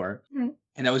Salvador. Mhm.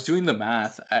 And I was doing the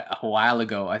math a while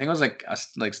ago. I think I was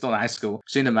like still in high school,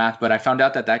 doing the math, but I found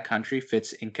out that that country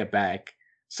fits in Quebec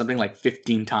something like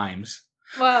 15 times.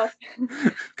 wow.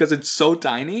 Because it's so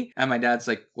tiny. And my dad's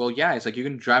like, well, yeah, it's like you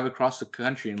can drive across the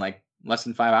country in like less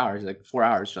than 5 hours, like 4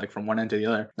 hours, like from one end to the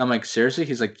other. And I'm like, seriously?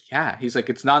 He's like, yeah. He's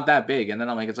like, it's not that big. And then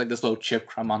I'm like, it's like this little chip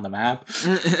crumb on the map.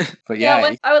 But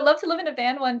yeah, I would love to live in a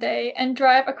van one day and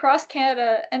drive across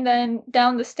Canada and then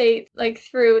down the state, like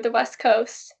through the West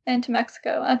Coast and to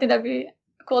Mexico. I think that'd be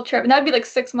a cool trip. And that'd be like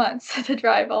 6 months to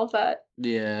drive all that.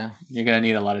 Yeah. you're gonna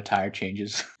need a lot of tire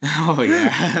changes. Oh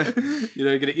yeah.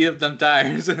 You're gonna eat up them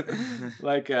tires.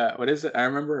 Like what is it? I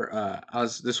remember I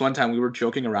was this one time we were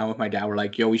joking around with my dad. We're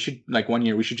like, yo, we should like one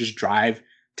year we should just drive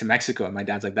to Mexico. And my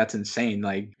dad's like, that's insane.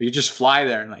 Like you just fly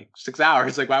there in like 6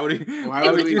 hours. Like why would we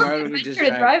Why would we? It's Why would we like just to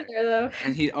drive drive? there though.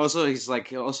 And he's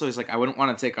like I wouldn't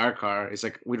want to take our car. He's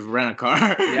like we'd rent a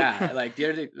car. yeah, like the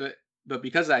other day, but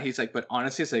because of that, he's like, but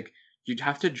honestly, it's like you'd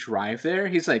have to drive there.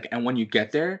 He's like, and when you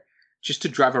get there, just to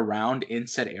drive around in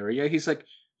said area, he's like,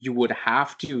 you would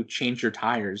have to change your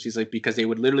tires. He's like, because they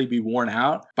would literally be worn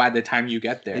out by the time you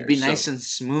get there. It'd be So- nice and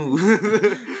smooth.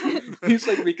 he's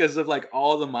like, because of like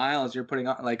all the miles you're putting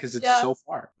on, like, because it's Yeah. so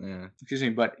far. Yeah. Excuse me,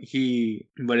 but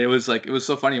it was like it was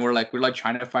so funny. We're like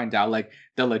trying to find out like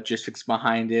the logistics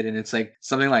behind it, and it's like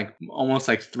something like almost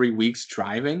like 3 weeks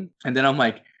driving, and then I'm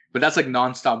like, but that's like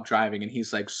nonstop driving, and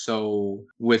he's like, so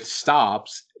with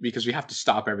stops because we have to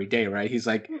stop every day, right? He's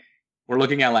like, we're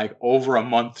looking at like over a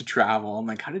month to travel. I'm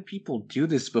like, how did people do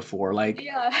this before? Like,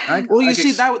 Yeah. Well, you like see,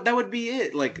 it's- that would be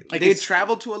it. Like they'd it's-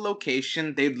 travel to a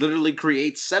location, they'd literally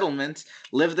create settlements,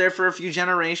 live there for a few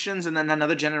generations, and then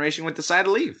another generation would decide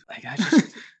to leave. like I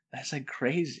just that's like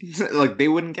crazy. Like they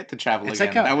wouldn't get to travel It's again.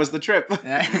 like how- That was the trip.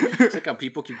 It's like how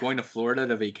people keep going to Florida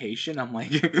to vacation. I'm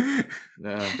like,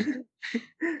 Yeah.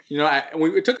 you know,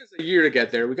 it took us a year to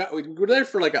get there. We were there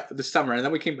for like the summer, and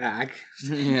then we came back.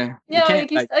 Yeah. Yeah,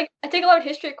 can't, like I take a lot of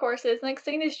history courses, and like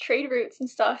seeing these trade routes and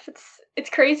stuff. It's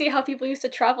crazy how people used to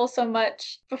travel so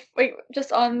much, like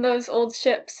just on those old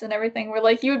ships and everything. Where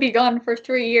like you would be gone for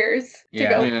 3 years to Yeah.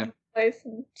 go Yeah. to a place.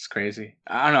 And It's crazy.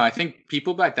 I don't know. I think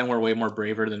people back then were way more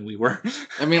braver than we were.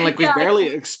 I mean, like we Yeah. barely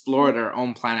explored our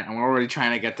own planet, and we're already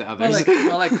trying to get to Well, others.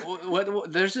 like,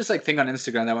 what? There's this like thing on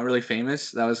Instagram that went really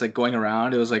famous. That was like going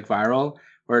around. It was like viral,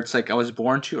 where it's like I was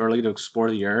born too early to explore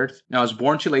the Earth. No, I was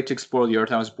born too late to explore the Earth.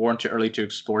 And I was born too early to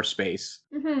explore space.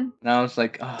 Mhm. And I was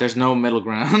like, oh. There's no middle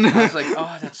ground. I was like,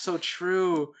 oh, that's so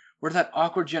true. We're that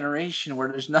awkward generation where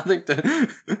there's nothing to.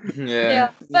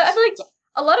 Yeah, but I feel like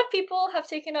a lot of people have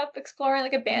taken up exploring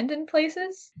like abandoned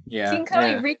places. So you Yeah, can kind of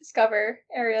Yeah. like rediscover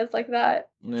areas like that.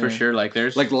 for sure. Like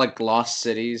there's Like lost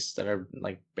cities that are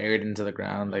like buried into the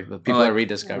ground. Like the people like, are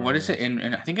rediscovering. what is it those.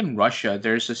 in I think in Russia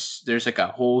there's like a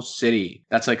whole city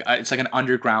that's like it's like an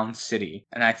underground city,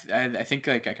 and I think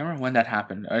like I can't remember when that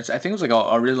happened. I think it was like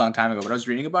a really long time ago, but I was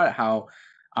reading about it how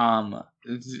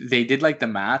they did like the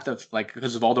math of like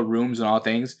because of all the rooms and all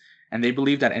things, and they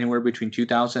believe that anywhere between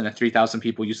 2,000 and 3,000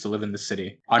 people used to live in the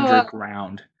city wow.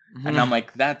 underground, and I'm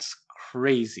like that's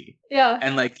crazy. Yeah.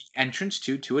 And like the entrance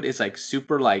to it is like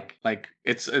super like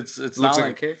it's Looks not like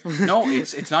like a cave. no,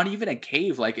 it's not even a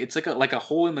cave. Like it's like a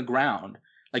hole in the ground.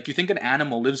 Like you think an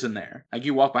animal lives in there. Like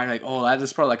you walk by, and like, oh, that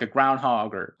is probably like a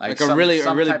groundhog or Like a really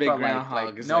type big of,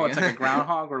 groundhog is no, like- it's like a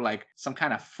groundhog or like some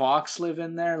kind of fox live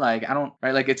in there. Like I don't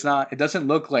right. Like it's not. It doesn't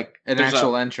look like An there's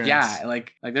actual entrance. Yeah,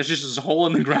 like there's just this hole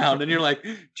in the ground, and you're like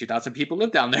 2,000 people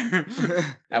live down there. At Yeah. It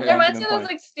one reminds me given of those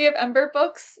point. like City of Ember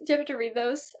books. Do you have to read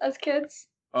those as kids?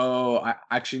 Oh, I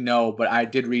actually no, but I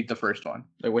did read the first one,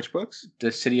 Like which books?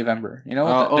 The City of Ember. You know,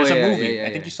 Oh, there's yeah, a movie. yeah, I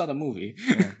think yeah. you saw the movie.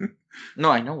 Yeah.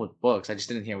 No, I know what books. I just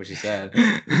didn't hear what you said.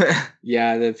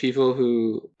 Yeah, the people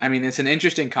who I mean it's an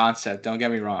interesting concept, don't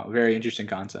get me wrong. Very interesting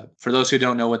concept. For those who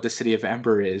don't know what the City of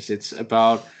Ember is, it's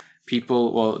about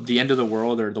people well, the end of the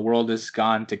world or the world has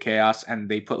gone to chaos and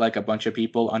they put like a bunch of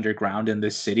people underground in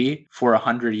this city for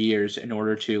 100 years in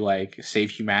order to like save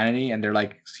humanity, and they're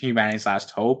like humanity's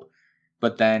last hope.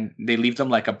 But then they leave them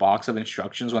like a box of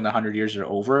instructions when the 100 years are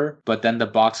over. But then the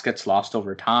box gets lost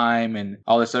over time and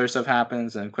all this other stuff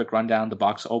happens. And quick rundown, the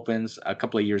box opens a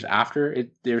couple of years after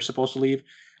they're supposed to leave,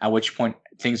 at which point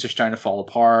things are starting to fall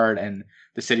apart and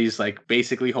the city's like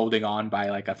basically holding on by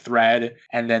like a thread.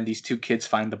 And then these two kids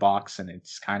find the box and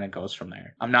it's kind of goes from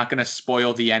there. I'm not going to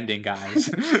spoil the ending, guys.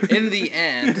 In the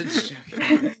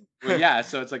end. Well, yeah,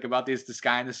 so it's like about this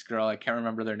guy and this girl. I can't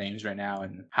remember their names right now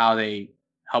and how they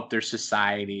help their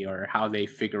society or how they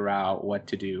figure out what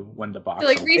to do when the box To,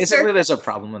 like, opens. Basically, there's a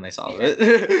problem when they solve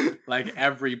it. Like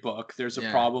every book, there's a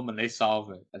Yeah. problem and they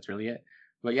solve it. That's really it.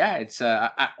 But yeah, it's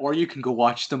or you can go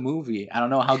watch the movie. I don't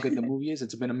know how good the movie is.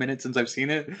 It's been a minute since I've seen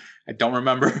it. I don't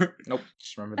remember. Nope.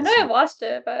 Just remember I the know I scene. watched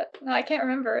it, but no, I can't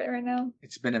remember it right now.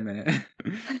 It's been a minute.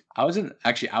 I was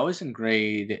in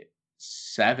grade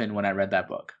 7 when I read that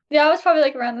book. Yeah, I was probably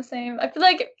like around the same. I feel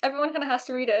like everyone kind of has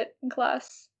to read it in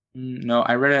class. No,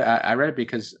 I read it. I read it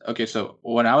because okay, so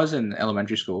when I was in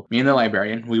elementary school, me and the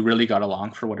librarian, we really got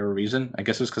along for whatever reason. I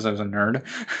guess it's because I was a nerd.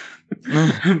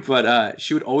 But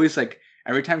she would always like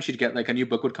every time she'd get like a new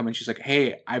book would come in, she's like,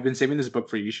 "Hey, I've been saving this book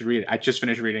for you. You should read it. I just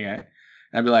finished reading it."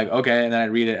 And I'd be like, "Okay," and then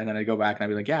I'd read it, and then I'd go back and I'd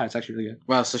be like, "Yeah, it's actually really good."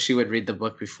 Wow, so she would read the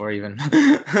book before even.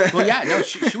 Well, yeah, no,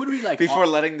 she would read like before all-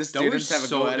 letting the there were students have a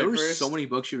go at there it were first. so many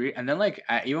books you read, and then like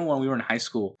even when we were in high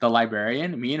school, the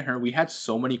librarian, me and her, we had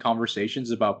so many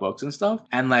conversations about books and stuff,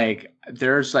 and like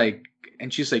there's like,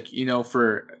 and she's like, you know,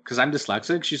 because I'm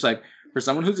dyslexic, she's like, for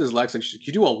someone who's dyslexic,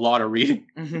 you do a lot of reading.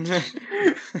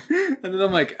 And then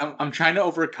I'm like, I'm trying to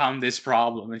overcome this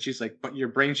problem, and she's like, but your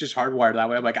brain's just hardwired that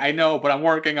way. I'm like, I know, but I'm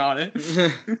working on it.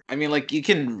 I mean, like you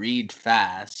can read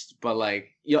fast, but like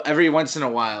you'll every once in a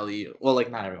while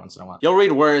like not every once in a while you'll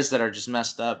read words that are just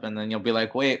messed up, and then you'll be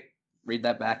like, wait, read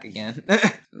that back again.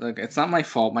 Look, it's not my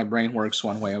fault. My brain works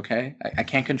one way. Okay, I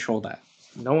can't control that.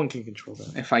 No one can control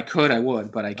that. If I could, I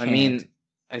would, but I I can't. mean,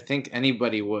 I think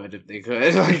anybody would if they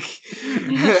could. Like,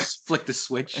 just flick the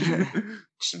switch.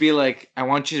 just be like, I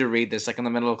want you to read this, like in the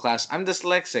middle of class. I'm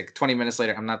dyslexic. 20 minutes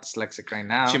later, I'm not dyslexic right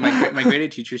now. Actually, my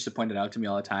grade teacher used to point it out to me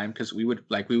all the time because we would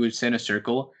sit in a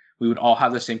circle we would all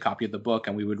have the same copy of the book,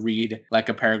 and we would read like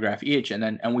a paragraph each,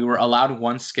 and we were allowed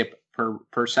one skip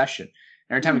per session.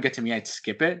 Every time it get to me, I'd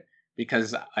skip it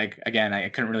because, like, again, I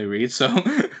couldn't really read, so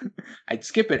I'd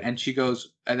skip it. And she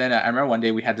goes, and then I remember one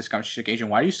day we had this conversation, like, Asian,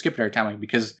 why do you skip it every time? Like,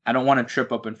 because I don't want to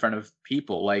trip up in front of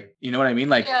people. Like, you know what I mean?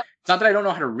 Like, Yeah. it's not that I don't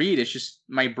know how to read. It's just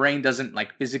my brain doesn't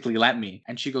like physically let me.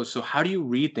 And she goes, so how do you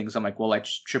read things? I'm like, well, I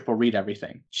just triple read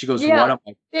everything. She goes, Yeah. what? I'm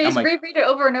like, Yeah, you just reread it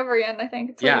over and over again, I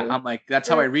think. It's yeah, what you- I'm like, that's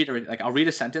how I read it. Like, I'll read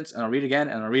a sentence and I'll read again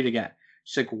and I'll read again.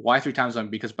 She's like, why 3 times? I'm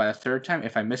because by the third time,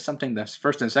 if I miss something the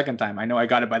first and second time, I know I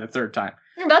got it by the third time.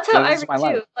 That's how So I this is my read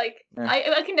life. too. Like,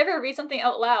 Yeah. I can never read something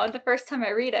out loud the first time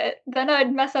I read it. Then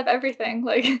I'd mess up everything.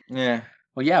 Like, Yeah.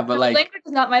 Well, yeah, but like, language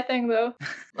is not my thing though.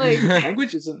 Like,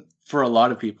 language isn't for a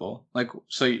lot of people. Like,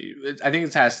 so I think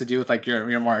it has to do with like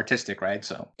you're more artistic, right?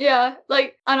 So yeah,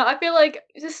 like I don't know. I feel like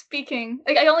just speaking,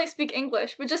 like I only speak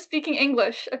English, but just speaking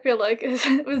English, I feel like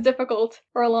it was difficult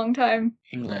for a long time.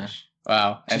 English.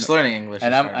 Wow. Just learning English.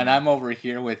 And is I'm hard, and man. I'm over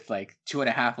here with like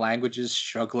 2.5 languages,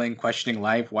 struggling, questioning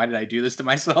life. Why did I do this to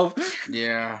myself?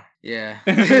 Yeah. Yeah.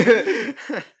 Yeah,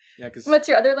 because What's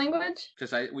your other language?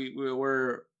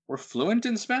 we're fluent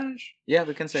in Spanish. Yeah,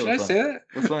 we can say Should we're I fluent. say that?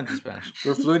 We're fluent in Spanish.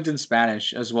 We're fluent in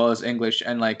Spanish as well as English,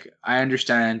 and like I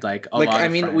understand like a Like, lot I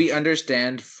of mean, we French.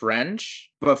 understand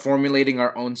French, but formulating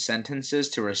our own sentences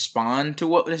to respond to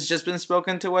what has just been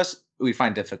spoken to us, we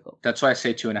find difficult. That's why I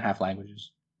say 2.5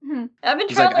 languages. I've been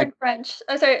It's trying like, to learn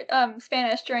French.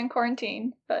 Spanish during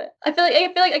quarantine, but I feel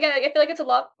like it's a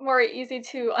lot more easy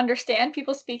to understand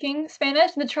people speaking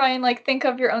Spanish than to try and like think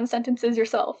of your own sentences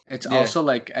yourself. It's Yeah. also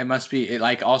like it must be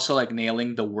like also like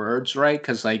nailing the words right,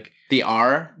 because like The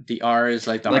R, the R is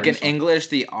like the like in hardest one. English,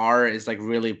 the R is like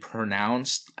really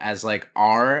pronounced as like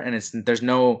R, and there's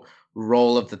no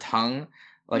roll of the tongue.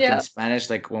 Like Yeah. in Spanish,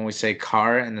 like when we say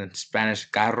car, and in Spanish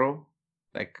carro,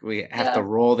 like we have Yeah. to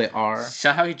roll the R. See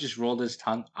how he just rolled his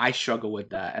tongue? I struggle with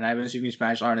that, and I've been speaking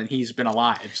Spanish learn, and he's been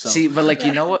alive. So See, but like you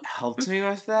Yeah. know what helped me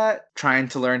with that? Trying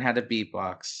to learn how to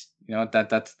beatbox. you know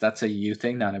that's a you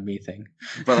thing, not a me thing.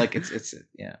 But like it's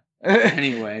yeah.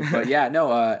 Anyway, but yeah,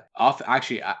 no.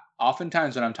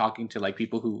 Oftentimes when I'm talking to like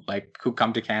people who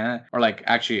come to Canada, or like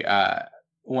actually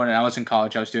when I was in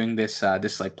college, I was doing this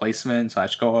like placement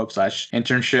 / co-op /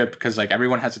 internship, because like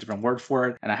everyone has a different word for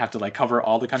it, and I have to like cover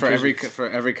all the for countries. every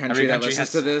country that country listens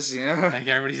has- to this, yeah. Like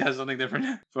everybody has something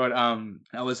different. But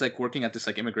I was like working at this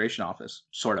like immigration office,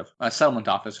 sort of a settlement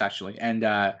office actually,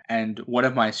 and one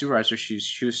of my supervisors,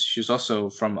 she's also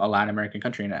from a Latin American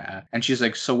country, and she's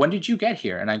like, so when did you get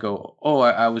here? And I go, oh,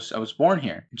 I was born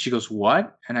here. And she goes,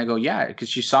 what? And I go, yeah, because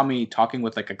she saw me talking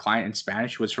with like a client in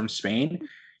Spanish who was from Spain.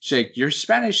 She's like, your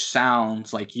Spanish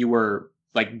sounds like you were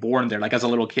like born there, like as a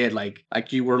little kid, like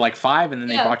you were like 5 and then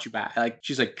they Yeah. brought you back. Like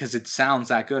she's like, because it sounds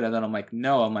that good. And then I'm like,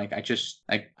 no, I'm like, I just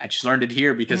learned it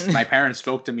here because my parents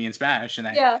spoke to me in Spanish, and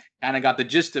I Yeah. kind of got the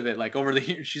gist of it like over the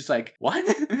years. She's like, what?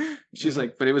 She's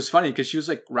like, but it was funny because she was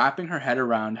like wrapping her head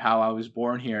around how I was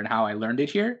born here and how I learned it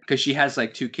here, because she has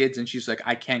like 2 kids, and she's like,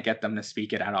 I can't get them to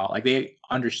speak it at all. Like they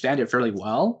understand it fairly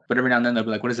well, but every now and then they'll be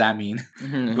like, what does that mean?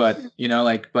 But you know,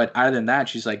 like, but other than that,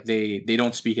 she's like, they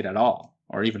don't speak it at all,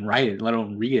 or even write it, let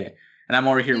alone read it. And I'm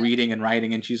over here Yeah. reading and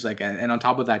writing, and she's like, and on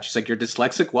top of that, she's like, you're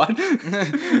dyslexic, what?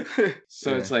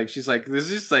 So it's like, she's like, this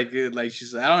is like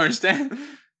she's, I don't understand.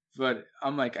 But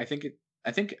I'm like, I think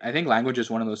language is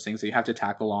one of those things that you have to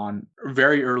tackle on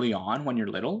very early on when you're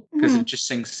little, because it just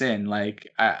sinks in. Like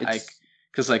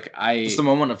because it's the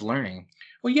moment of learning.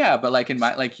 well, yeah, but like in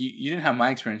my you didn't have my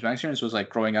experience. My experience was like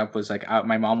growing up was like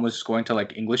my mom was going to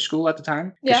like English school at the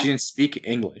time because Yeah. she didn't speak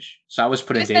English, so I was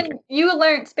put in You said daycare. you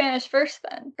learned Spanish first,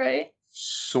 then, right?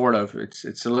 Sort of.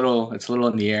 It's a little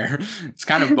in the air. It's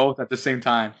kind of both at the same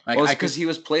time. Like Well, it's I could because he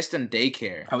was placed in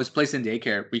daycare. I was placed in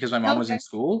daycare because my mom was in Okay.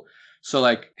 school. So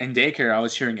like in daycare, I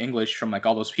was hearing English from like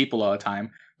all those people all the time.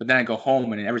 But then I go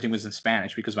home and everything was in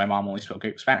Spanish because my mom only spoke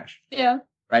Spanish. Yeah.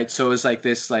 Right. So it was like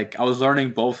this, like I was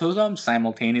learning both of them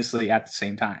simultaneously at the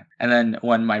same time. And then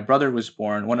when my brother was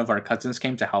born, one of our cousins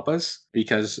came to help us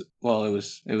because, well, it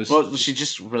was Well, she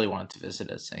just really wanted to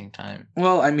visit at the same time.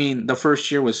 well, I mean, the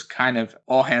first year was kind of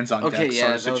all hands on Okay, deck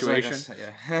yeah, sort of that was like situation.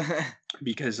 yeah.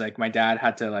 Because like my dad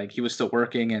had to like he was still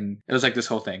working, and it was like this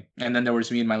whole thing. And then there was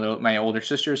me and my older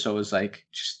sister, so it was like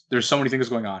just there's so many things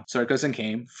going on. So our cousin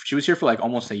came. She was here for like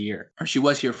almost a year, or she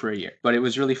was here for a year. But it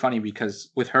was really funny because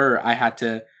with her I had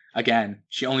to, again,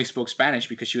 she only spoke Spanish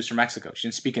because she was from Mexico. She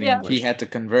didn't speak any Yeah. English. He had to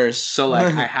converse. So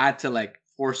like I had to like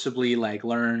forcibly like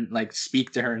learn, like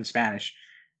speak to her in Spanish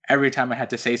every time I had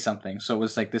to say something. So it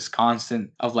was like this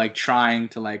constant of like trying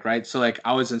to like, right. So like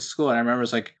I was in school, and I remember it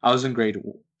was like I was in grade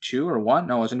 2 or 1.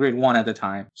 No, I was in grade 1 at the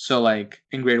time. So like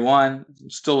in grade 1,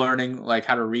 still learning like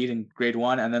how to read in grade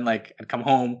 1, and then like I'd come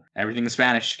home, everything in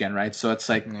Spanish again, right? So it's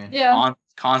like Yeah.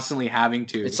 constantly having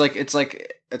to. It's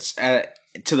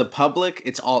to the public,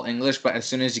 it's all English, but as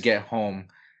soon as you get home,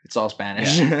 it's all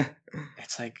Spanish.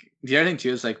 It's like the other thing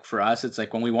too is like for us, it's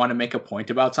like when we want to make a point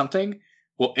about something,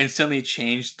 we'll instantly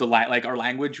change like our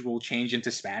language will change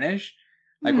into Spanish.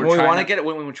 Like when we want to get it,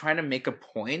 when we're trying to make a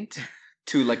point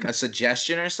to like a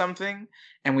suggestion or something,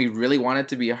 and we really want it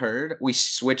to be heard, we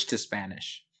switch to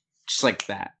Spanish, just like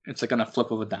that. It's like on a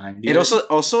flip of a dime. It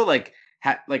also like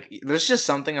like there's just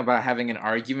something about having an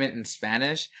argument in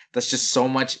Spanish that's just so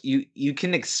much. You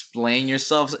can explain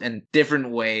yourselves in different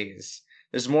ways.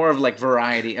 There's more of like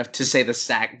variety of to say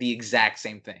the exact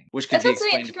same thing, which can That's be what's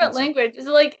really explained. interesting about language. Is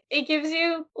like it gives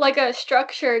you like a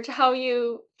structure to how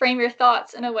you frame your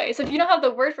thoughts in a way. So if you don't have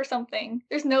the word for something,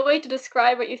 there's no way to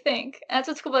describe what you think. And that's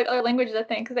what's cool about like other languages, I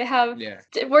think, because they have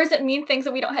words that mean things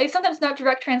that we don't have. Sometimes not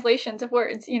direct translations of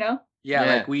words, you know.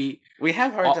 Yeah, like we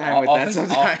have hard time with that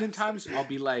sometimes. Oftentimes I'll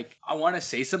be like, I want to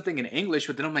say something in English,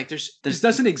 but then I'm like, this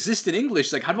doesn't exist in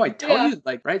English. Like, how do I tell you?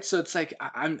 Like, right? So it's like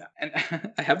and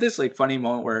I have this like funny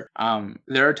moment where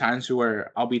there are times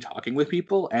where I'll be talking with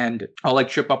people and I'll like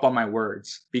trip up on my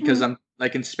words because I'm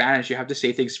like in Spanish, you have to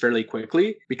say things fairly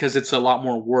quickly because it's a lot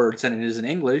more words than it is in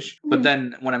English. But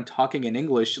then when I'm talking in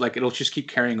English, like it'll just keep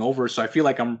carrying over. So I feel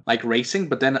like I'm like racing,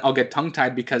 but then I'll get tongue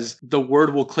tied because the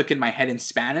word will click in my head in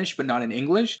Spanish, but not in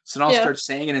English. So then I'll start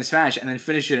saying it in Spanish and then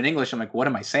finish it in English. I'm like, what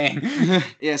am I saying?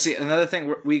 Yeah, see, another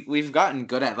thing we've gotten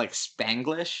good at like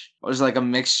Spanglish, or it's like a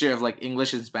mixture of like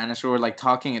English and Spanish where we're like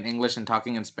talking in English and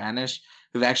talking in Spanish.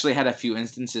 We've actually had a few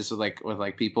instances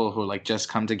with people who like just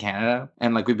come to Canada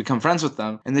and like we become friends with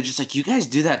them and they're just like, you guys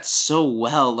do that so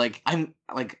well. Like I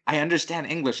understand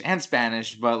English and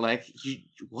Spanish, but like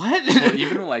what? Well,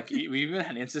 even like we even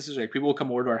had instances where like, people will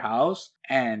come over to our house,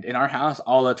 and in our house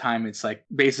all the time it's like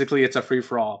basically it's a free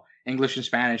for all. English and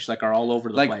Spanish like are all over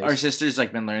the place. Like our sister's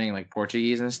like been learning like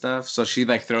Portuguese and stuff, so she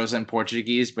like throws in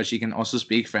Portuguese, but she can also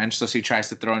speak French, so she tries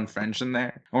to throw in French in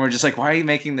there. And we're just like, why are you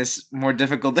making this more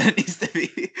difficult than it needs to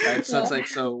be? Right? So it's like,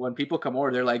 so when people come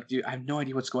over, they're like, dude, I have no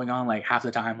idea what's going on. Like half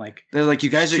the time, like they're like, you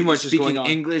guys are speaking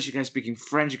English, you guys speaking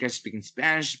French, you guys speaking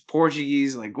Spanish,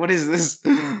 Portuguese. Like, what is this?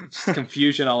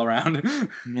 Confusion all around.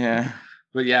 Yeah.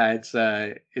 But yeah, it's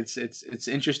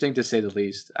interesting to say the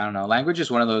least. I don't know. Language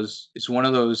is one of those. It's one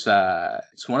of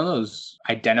those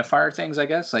identifier things, I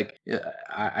guess. Like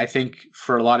I think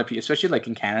for a lot of people, especially like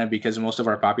in Canada, because most of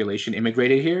our population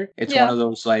immigrated here, it's one of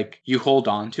those like you hold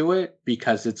on to it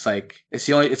because it's like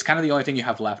it's kind of the only thing you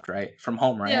have left, right, from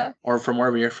home, right, or from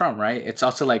wherever you're from, right. It's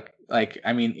also like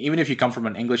I mean, even if you come from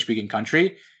an English speaking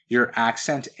country, your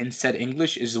accent in said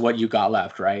English is what you got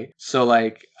left, right? So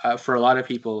like for a lot of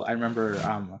people, I remember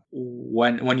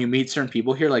when you meet certain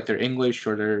people here, like they're English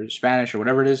or they're Spanish or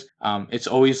whatever it is, it's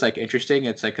always like interesting.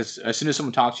 It's like, cause as soon as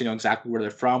someone talks, you know exactly where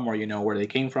they're from, or you know where they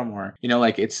came from, or you know,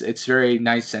 like it's very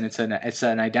nice and it's an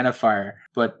identifier.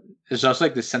 But there's also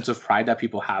like this sense of pride that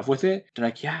people have with it. They're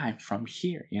like, yeah, I'm from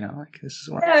here, you know, like this is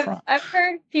where I'm from. I've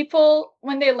heard people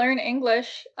when they learn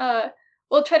English,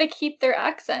 will try to keep their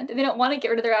accent, and they don't want to get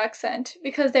rid of their accent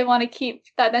because they want to keep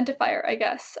the identifier, I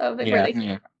guess, of like where they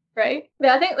came from, right?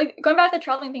 But I think like going back to the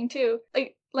traveling thing too,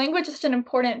 like language is such an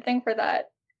important thing for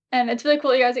that. And it's really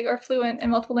cool that you guys are fluent in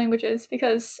multiple languages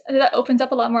because that opens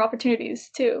up a lot more opportunities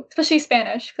too, especially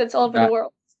Spanish because it's all over the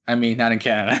world. I mean, not in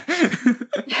Canada.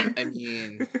 I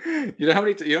mean, you know how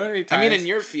many times? I mean, in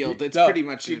your field, it's pretty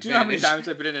much. Do you know how many times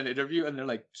I've been in an interview and they're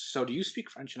like, "So, do you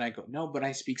speak French?" And I go, "No, but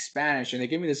I speak Spanish." And they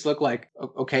give me this look like,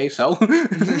 "Okay, so."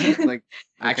 Like,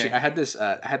 actually, I had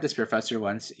this professor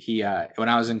once. He, when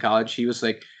I was in college, he was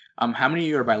like, how many of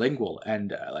you are bilingual?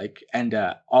 And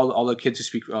all the kids who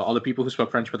speak, all the people who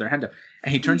spoke French put their hand up.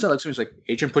 And he turns out, looks at me, he's like,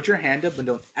 Adrian, put your hand up and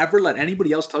don't ever let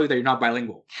anybody else tell you that you're not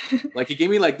bilingual. Like he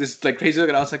gave me like this like crazy look,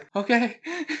 and I was like, okay.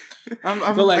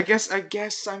 I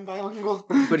guess I'm bilingual.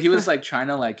 But he was like trying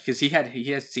to like, because he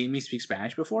had seen me speak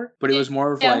Spanish before, but it was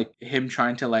more of like him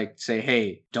trying to like say,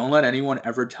 hey, don't let anyone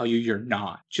ever tell you you're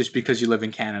not just because you live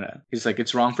in Canada. He's like,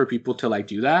 it's wrong for people to like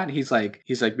do that. He's like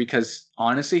because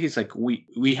honestly, he's like,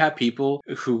 we have people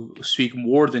who speak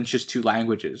more than just two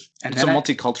languages, and it's a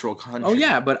multicultural country. Oh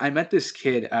yeah, but I met this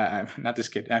kid, not this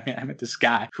kid. I met this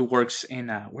guy who works in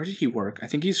where did he work? I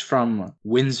think he's from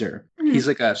Windsor. Mm-hmm. He's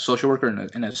like a social worker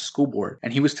in a school board,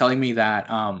 and he was telling me that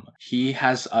he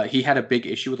had a big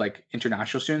issue with like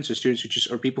international students or students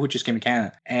or people who just came to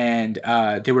Canada, and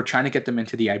they were trying to get them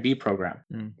into the IB program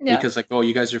because like, oh,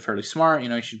 you guys are fairly smart, you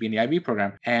know, you should be in the IB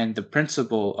program. And the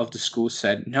principal of the school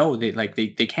said no, they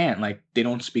can't, like they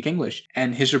don't speak English.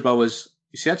 And his rebuttal was,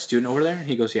 you see that student over there?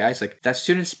 He goes, yeah. He's like, that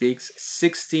student speaks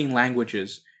 16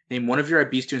 languages. Name one of your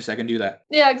IB students that can do that.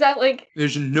 Yeah, exactly. Like,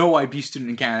 There's no IB student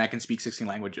in Canada that can speak 16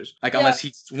 languages. Like, unless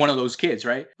he's one of those kids,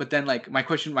 right? But then, like, my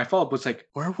follow-up was like,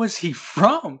 where was he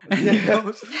from? And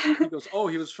he goes, oh,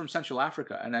 he was from Central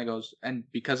Africa. And I goes, and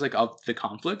because, like, of the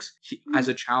conflicts, as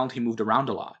a child, he moved around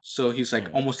a lot. So he's like,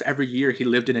 almost every year, he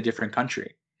lived in a different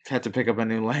country. Had to pick up a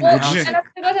new well, language. and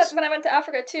when I went to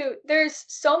Africa too, there's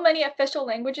so many official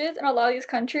languages in a lot of these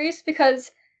countries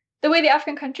because the way the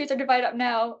African countries are divided up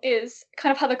now is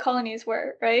kind of how the colonies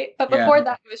were, right? But before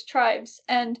that, it was tribes,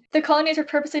 and the colonies were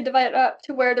purposely divided up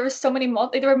to where there was so many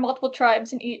there were multiple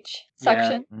tribes in each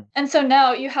section, and so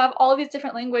now you have all of these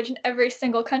different language in every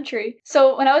single country.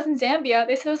 So when I was in Zambia,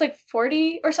 they said it was like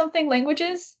 40 or something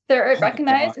languages that are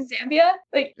recognized in Zambia.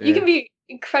 Like you can be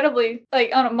incredibly like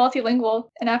I don't know, multilingual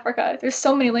in Africa. There's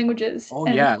so many languages. Oh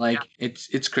yeah, like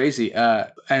it's crazy.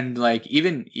 And like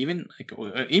even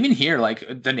here,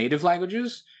 like the native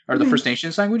languages or the First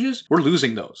Nations languages, we're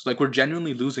losing those. Like we're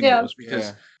genuinely losing those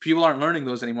because people aren't learning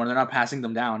those anymore. They're not passing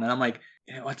them down. And I'm like,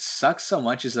 you know, what sucks so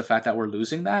much is the fact that we're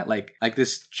losing that. Like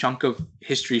this chunk of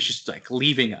history is just like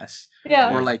leaving us.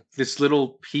 Yeah. Or like this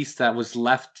little piece that was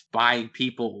left by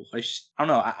people. I don't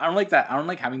know. I don't like that. I don't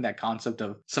like having that concept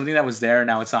of something that was there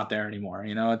now it's not there anymore.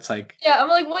 You know, it's like I'm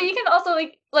like, well, you can also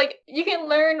like you can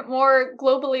learn more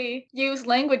globally used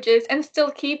languages and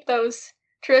still keep those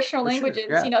traditional languages.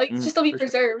 Sure, yeah. You know, like, just still be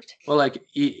preserved. Well,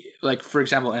 like for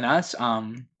example, in us,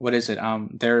 what is it?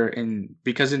 They're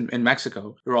because in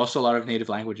Mexico there are also a lot of native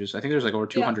languages. I think there's like over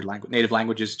 200 native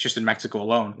languages just in Mexico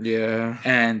alone. Yeah.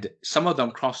 And some of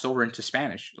them crossed over into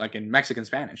Spanish, like in Mexican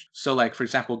Spanish. So like for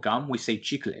example, gum, we say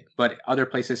chicle, but other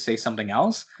places say something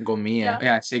else. Gomia.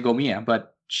 Yeah, say gomia,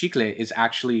 but chicle is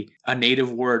actually a native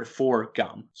word for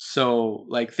gum. So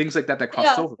like things like that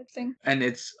crossed over. And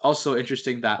it's also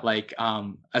interesting that like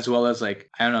as well as like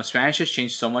I don't know, Spanish has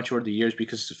changed so much over the years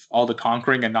because of all the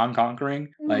conquering and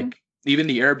non-conquering. Like even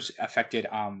the Arabs affected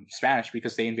Spanish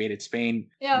because they invaded Spain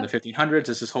in the 1500s.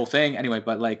 It's this whole thing anyway.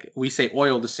 But like we say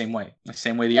oil the same way the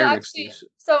Arabics do.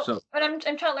 So but I'm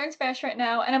trying to learn Spanish right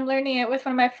now, and I'm learning it with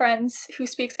one of my friends who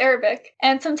speaks Arabic.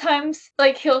 And sometimes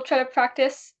like he'll try to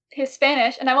practice his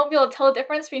Spanish, and I won't be able to tell the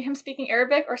difference between him speaking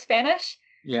Arabic or Spanish.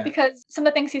 Yeah. Because some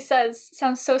of the things he says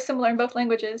sounds so similar in both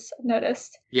languages, I've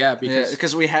noticed. Yeah,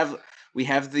 because we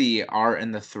have the R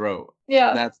in the throat.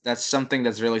 Yeah. That's something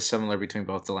that's really similar between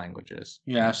both the languages.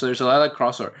 Yeah, so there's a lot of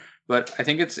crossover. But I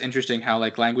think it's interesting how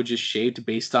like language is shaped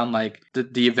based on like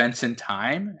the events in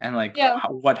time and like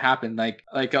what happened. Like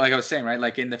I was saying, right?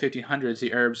 Like in the 1500s,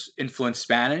 the Arabs influenced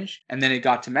Spanish, and then it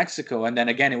got to Mexico, and then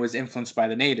again it was influenced by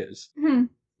the natives. Mm-hmm.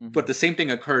 But the same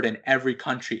thing occurred in every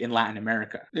country in Latin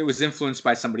America. It was influenced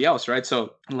by somebody else, right?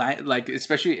 So like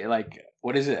especially like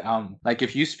what is it? Like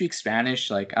if you speak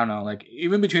Spanish, like I don't know, like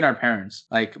even between our parents,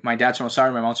 like my dad's from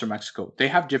Rosario, my mom's from Mexico, they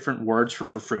have different words for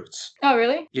fruits. Oh,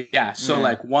 really? Yeah. So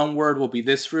like one word will be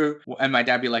this fruit, and my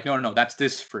dad be like, no, that's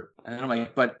this fruit, and I'm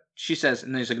like, but she says,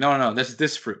 and then he's like, no, this is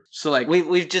this fruit. So like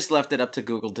we've just left it up to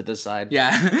Google to decide.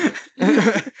 Yeah.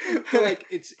 But like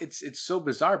it's so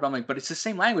bizarre. But I'm like, but it's the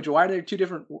same language. Why are there two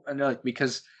different? And they're like,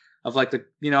 because of like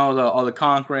all the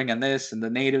conquering and this and the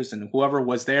natives and whoever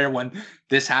was there when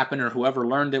this happened or whoever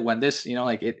learned it when this,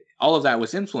 like it, all of that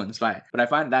was influenced by it. But I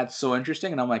find that so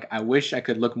interesting, and I'm like, I wish I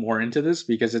could look more into this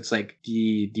because it's like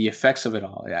the effects of it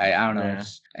all. I don't know. Yeah.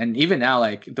 And even now,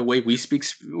 like the way we speak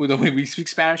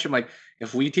Spanish, I'm like,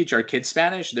 if we teach our kids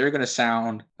Spanish, they're gonna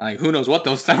sound like who knows what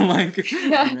those sound like.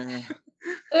 Yeah.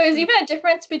 There's even a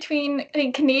difference between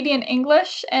Canadian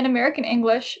English and American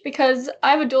English because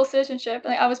I have a dual citizenship.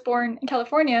 Like I was born in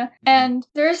California, and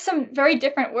there's some very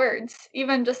different words,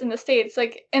 even just in the States.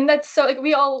 Like, and that's so like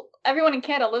everyone in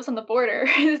Canada lives on the border.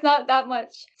 There's not that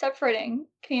much separating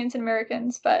Canadians and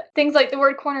Americans, but things like the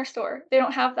word corner store, they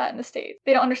don't have that in the States.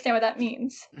 They don't understand what that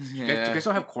means. Yeah. You guys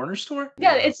don't have corner store?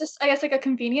 Yeah, it's just I guess like a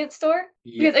convenience store.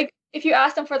 Yeah. Because like if you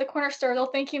ask them for the corner store, they'll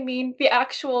think you mean the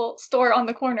actual store on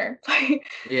the corner.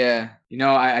 Yeah.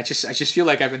 I just feel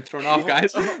like I've been thrown off,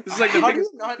 guys. This is like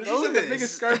the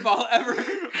biggest curveball ever.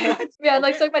 Yeah,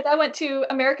 like so my dad went to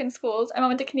American schools, and I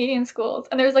went to Canadian schools,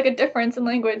 and there's like a difference in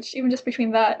language even just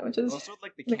between that, which is also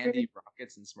like the candy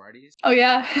rockets and Smarties. Oh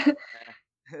yeah.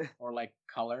 Or like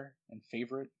color and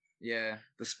favorite. Yeah,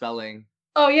 the spelling.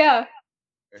 Oh yeah.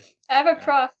 I have a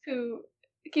prof who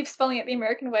keeps spelling it the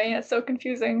American way, and it's so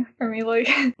confusing for me. Like,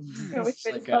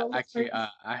 actually,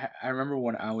 I remember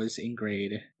when I was in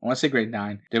grade, I want to say grade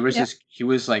 9. There was this. He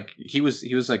was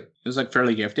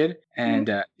fairly gifted,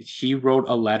 and he wrote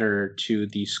a letter to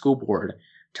the school board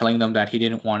telling them that he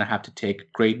didn't want to have to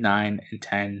take grade 9 and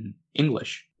 10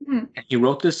 English. Hmm. And he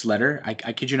wrote this letter. I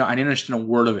kid you not, I didn't understand a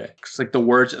word of it. It's like the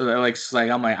words are like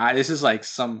I'm like, this is like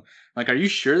some like, are you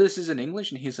sure this is in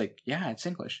English? And he's like, yeah, it's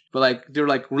English. But like they're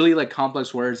like really like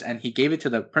complex words. And he gave it to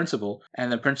the principal,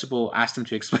 and the principal asked him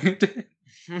to explain it to him.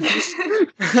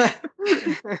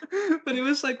 But it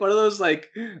was like one of those like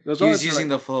those. He was using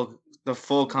the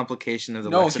full complication of the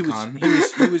lexicon.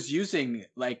 He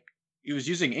was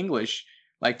using English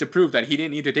like to prove that he didn't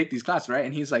need to take these classes, right?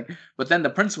 And he's like, but then the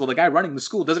principal, the guy running the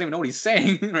school, doesn't even know what he's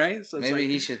saying, right? So it's Maybe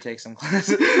like, he should take some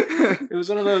classes. it was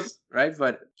one of those, right?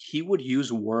 But he would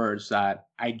use words that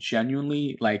I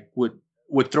genuinely like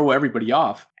would throw everybody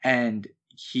off. And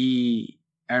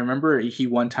I remember he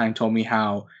one time told me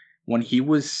how when he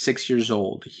was 6 years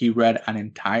old, he read an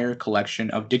entire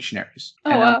collection of dictionaries.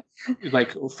 Oh, wow.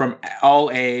 Like from all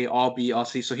A, all B, all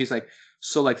C. So he's like,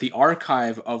 so like the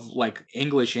archive of like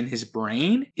English in his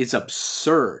brain is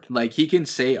absurd. Like he can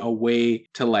say a way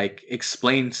to like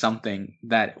explain something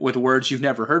that with words you've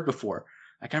never heard before.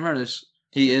 Like I remember this.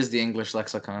 He is the English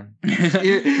lexicon.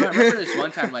 I remember this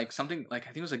one time, like something like I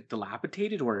think it was like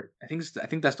dilapidated, or I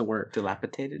think that's the word.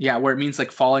 Dilapidated? Yeah, where it means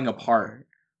like falling apart.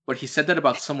 But he said that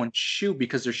about someone's shoe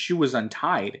because their shoe was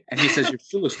untied, and he says your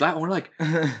shoe looks flat. And we're like,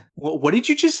 what did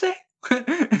you just say?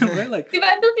 We're like, See,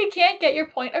 but if you can't get your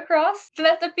point across, then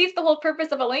that defeats the whole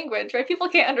purpose of a language, right? People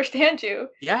can't understand you.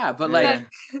 yeah, but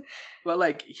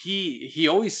like he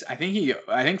always I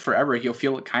think forever he'll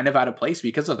feel kind of out of place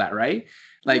because of that, right?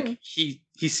 Like he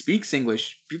speaks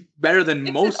English better than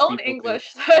It's most his own people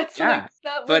English, do. so it's Yeah, like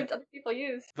not but- words other people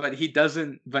use. But he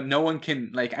doesn't. But no one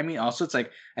can like. I mean, also it's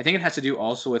like I think it has to do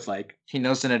also with like He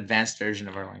knows an advanced version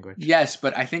of our language. yes,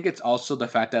 but I think it's also the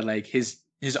fact that like his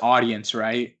audience,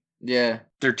 right? Yeah.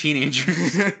 They're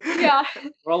teenagers. Yeah.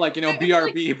 We're all like,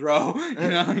 BRB, bro.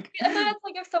 Like. I thought it's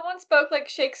like if someone spoke like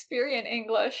Shakespearean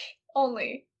English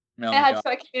only Oh and my had God. to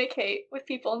like, communicate with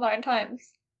people in modern times.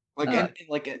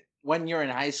 When you're in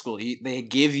high school, they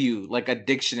give you like a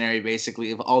dictionary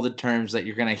basically of all the terms that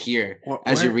you're gonna hear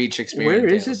as you reach experience.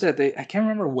 Where is it that I can't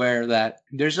remember where that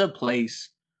there's a place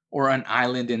or an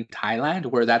island in Thailand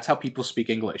where that's how people speak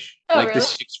English. Oh, like really? the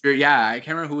Shakespeare. Yeah, I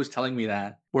can't remember who was telling me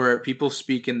that. Where people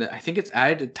speak in I think it's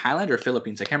either Thailand or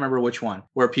Philippines. I can't remember which one.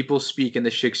 Where people speak in the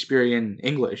Shakespearean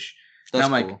English. That's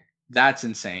and I'm cool. like, that's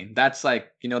insane. That's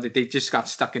like, that they just got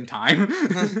stuck in time.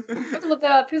 I have to look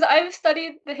that up because I've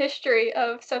studied the history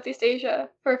of Southeast Asia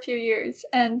for a few years,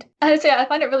 and I have to say I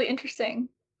find it really interesting.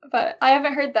 But I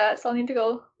haven't heard that, so I'll need to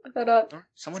go look that up.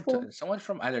 Someone, Cool. someone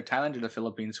from either Thailand or the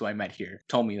Philippines who I met here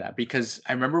told me that because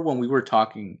I remember when we were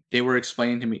talking, they were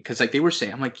explaining to me because like they were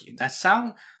saying, I'm like, that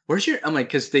sound. Where's your? I'm like,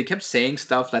 because they kept saying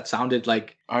stuff that sounded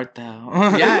like Art thou?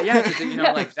 yeah, because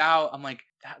like thou. I'm like,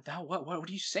 thou. What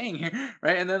are you saying here?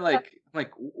 Right? And then like, I'm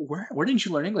like, where didn't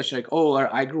you learn English? Like, oh,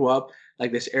 I grew up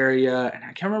like this area, and I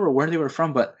can't remember where they were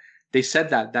from, but they said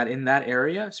that in that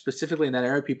area, specifically in that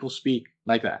area, people speak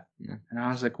like that. Yeah. And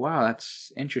I was like, wow,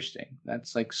 that's interesting.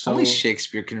 That's like so. Only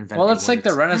Shakespeare can invent. Well, it's like the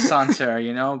words. Renaissance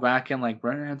era, back in like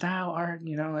thou art,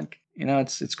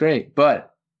 it's great.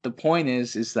 But the point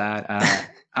is that I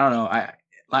don't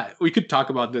know. We could talk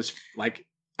about this like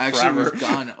Actually, forever. we've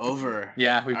gone over.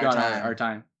 Yeah, we've our gone time. our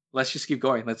time. Let's just keep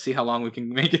going. Let's see how long we can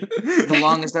make it. The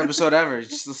longest episode ever.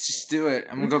 Let's just do it.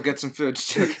 I'm gonna go get some food.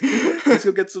 Let's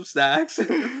go get some snacks.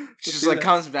 Just like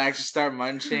comes back, just start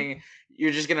munching.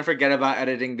 You're just gonna forget about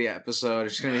editing the episode.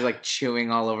 It's gonna be like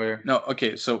chewing all over. No,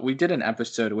 okay. So we did an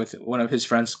episode with one of his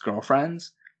friend's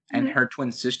girlfriends, and Mhm. her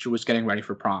twin sister was getting ready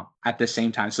for prom at the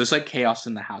same time. So it's like chaos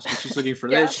in the house. She's looking for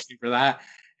Yeah. this, she's looking for that,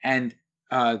 and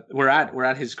we're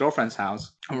at his girlfriend's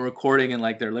house, and we're recording in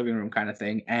like their living room kind of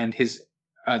thing. And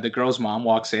the girl's mom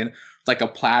walks in with like a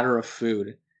platter of food.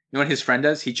 You know what his friend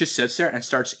does? He just sits there and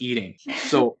starts eating.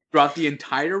 So throughout the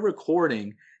entire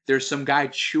recording, there's some guy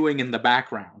chewing in the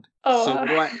background. Oh, So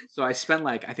wow. so I spent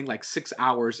like I think like 6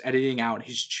 hours editing out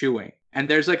his chewing. And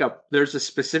there's a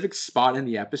specific spot in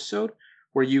the episode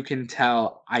where you can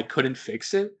tell I couldn't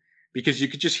fix it because you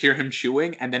could just hear him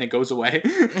chewing and then it goes away.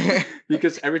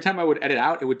 Because every time I would edit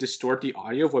out, it would distort the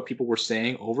audio of what people were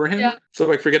saying over him. Yeah. So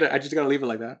like forget it, I just gotta leave it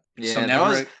like that. Yeah,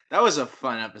 So that was a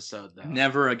fun episode though.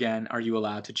 never again are you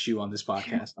allowed to chew on this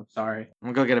podcast. I'm sorry.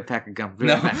 I'm gonna go get a pack of gum. Be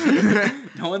No, right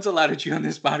back. no one's allowed to chew on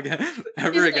this podcast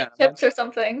ever Just, again. like, chips or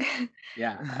something.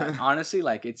 Yeah, honestly,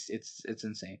 like it's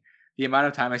insane. The amount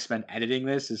of time I spent editing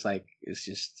this is like it's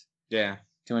just Yeah.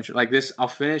 too much. Like this, we'll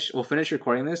finish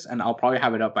recording this, and I'll probably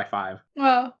have it up by 5.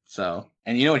 Wow. So,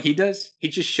 and you know what he does? He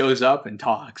just shows up and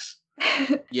talks,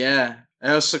 Yeah.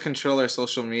 I also control our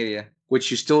social media. which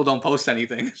you still don't post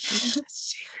anything.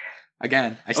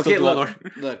 Again, I still Okay,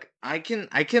 do look, I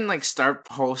can like start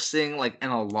posting like in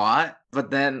a lot, but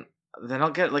then then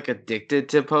I'll get like addicted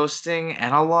to posting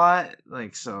and a lot.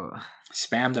 Like so,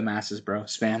 Spam the masses, bro.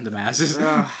 Spam the masses.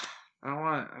 I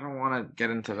don't want to get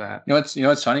into that. You know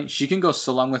what's funny? She can go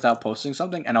so long without posting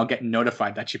something, and I'll get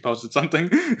notified that she posted something.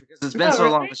 Because it's been Oh, so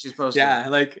long really? that she's posted. Yeah,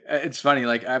 like it's funny.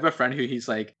 Like I have a friend who he's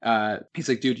like,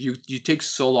 dude, you take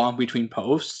so long between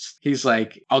posts. He's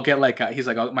like, I'll get like,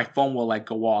 my phone will like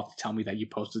go off to tell me that you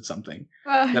posted something.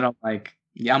 Then I'm like,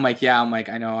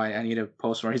 I know, I need to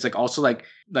post more. He's like, also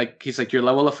he's like, your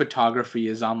level of photography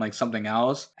is on like something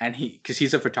else, and because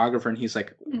he's a photographer, and he's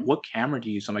like, what camera do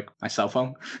you use? I'm like, my cell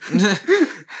phone.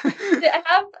 I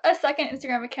have a second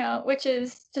Instagram account, which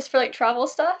is just for like travel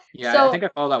stuff. Yeah, so I think I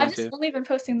follow that one I've just too. only been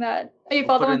posting that. Oh, you We'll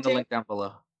follow put that it one in the too? link down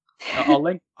below.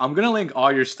 I'm gonna link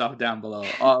all your stuff down below.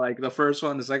 Like the first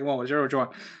one, the second one, whichever one.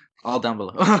 All down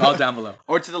below. All down below.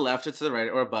 Or to the left, or to the right,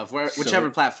 or above,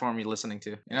 whichever platform you're listening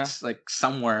to. Yeah. It's like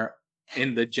somewhere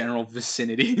in the general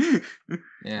vicinity,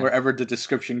 Yeah. wherever the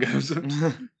description goes.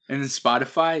 And in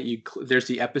Spotify, there's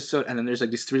the episode, and then there's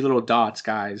like these 3 little dots,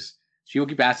 guys. So people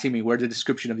keep asking me where the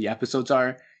description of the episodes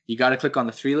are. You got to click on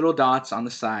the 3 little dots on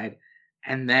the side,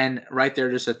 and then right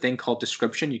there's a thing called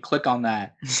description. You click on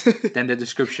that, then the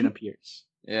description appears.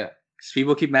 Yeah. Because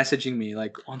people keep messaging me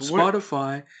like, on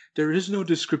Spotify, there is no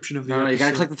description of the episode. You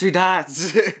gotta click the 3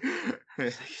 dots.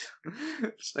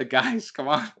 It's like, guys, come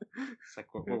on. It's like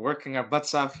we're working our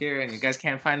butts off here, and you guys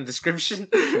can't find the description.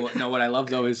 No, what I love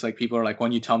though is like people are like,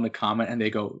 when you tell them to comment, and they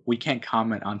go, we can't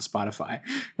comment on Spotify.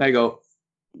 And I go,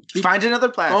 find another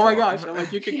platform. oh my gosh! I'm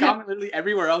like, you can comment literally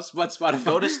everywhere else but Spotify.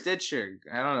 Go to Stitcher.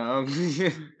 I don't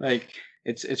know. Like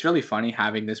it's really funny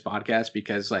having this podcast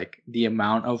because like the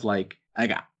amount of like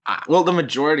well, the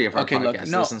majority of our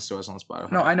podcast listens to us on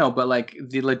Spotify. No, I know, but like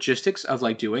the logistics of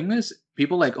like doing this,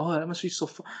 people like, oh, that must be so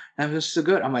fun. That must be so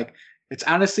good. I'm like, it's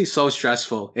honestly so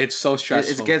stressful. It's so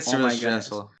stressful. It gets really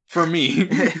stressful. For me.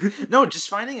 No, just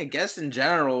finding a guest in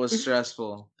general was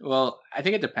stressful. Well, I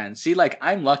think it depends. See, like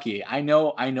I'm lucky. I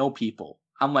know people.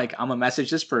 I'm like, I'm gonna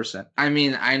message this person. I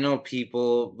mean, I know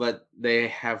people, but they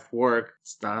have work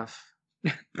stuff.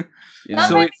 So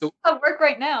have work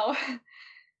right now.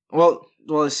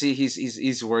 Well, see,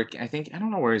 he's working. I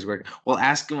don't know where he's working. We'll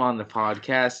ask him on the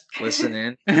podcast. Listen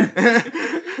in.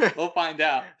 We'll find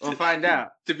out. We'll find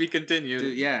out. To be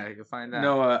continued. Yeah, you'll find out.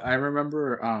 No, I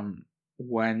remember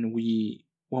when we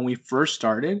first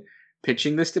started,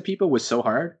 pitching this to people was so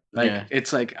hard. Like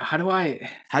it's like, how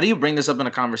do you bring this up in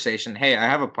a conversation? Hey, I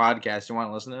have a podcast. You want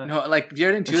to listen to it? No, like the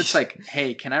other thing too, it's like,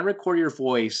 hey, can I record your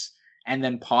voice and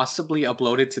then possibly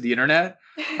upload it to the internet?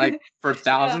 Like for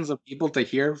thousands of people to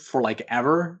hear for like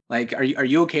ever? Like are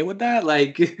you okay with that?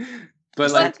 Like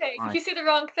but like if you see the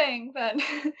wrong thing, then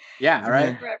yeah,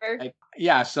 right. Forever. Like,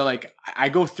 yeah, so like I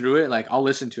go through it, like I'll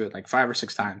listen to it like 5 or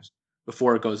 6 times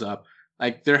before it goes up.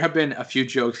 Like there have been a few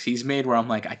jokes he's made where I'm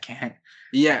like, I can't.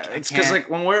 Yeah, it's because like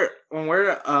when we're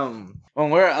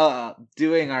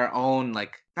doing our own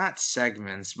like not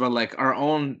segments, but like our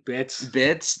own bits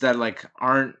that like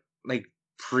aren't like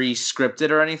pre-scripted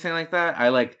or anything like that. I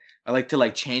like to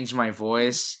like change my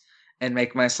voice and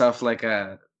make myself like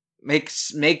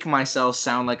make myself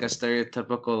sound like a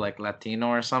stereotypical like Latino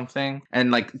or something, and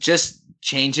like just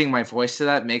changing my voice to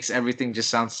that makes everything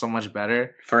just sound so much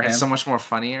better for him. It's so much more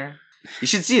funnier. You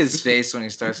should see his face when he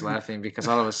starts laughing because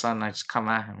all of a sudden I just come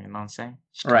at him. You know what I'm saying?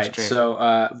 Right.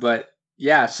 So, but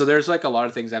yeah, so there's like a lot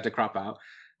of things I have to crop out.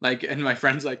 Like, and my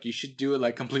friend's like, you should do it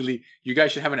like completely. You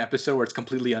guys should have an episode where it's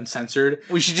completely uncensored.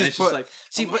 We should just put like,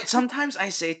 see, but sometimes I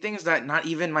say things that not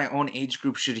even my own age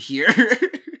group should hear.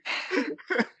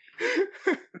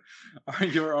 Are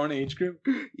your own age group?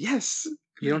 Yes.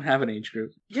 You don't have an age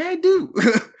group. Yeah, I do.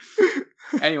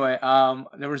 Anyway,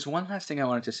 there was one last thing I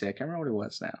wanted to say. I can't remember what it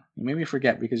was now. You made me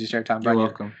forget because you started talking about. You're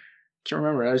welcome. Can't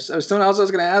remember. I was telling else I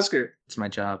was going to ask her. It's my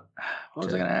job. What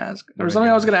was I going to ask? There was something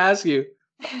I was going to ask you.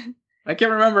 I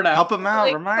can't remember now. Help him out.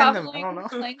 Like, remind him. I don't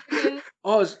know.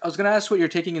 I was going to ask what you're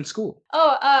taking in school.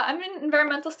 Oh, I'm in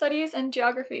environmental studies and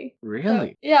geography. Really?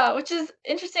 So, yeah, which is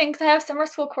interesting because I have summer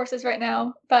school courses right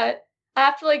now, but I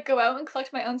have to like go out and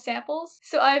collect my own samples.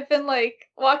 So I've been like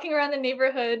walking around the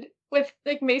neighborhood with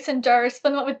like mason jars,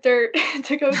 filling them up with dirt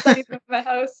to go study from my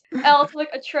house. And also like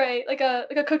a tray, like a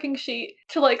cooking sheet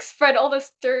to like spread all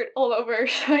this dirt all over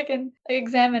so I can like,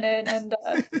 examine it. And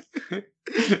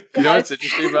you know what's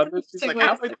interesting about this? She's like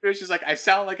halfway through, she's like, I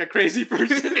sound like a crazy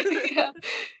person. Yeah.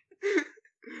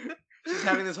 She's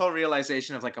having this whole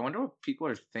realization of like, I wonder what people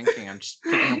are thinking. I'm just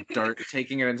picking up dirt,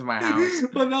 taking it into my house.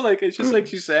 Well, no, like it's just like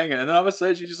she's saying it, and then all of a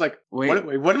sudden she's just like, wait,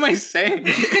 what am I saying?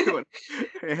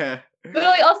 Yeah. But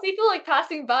like, I'll see people like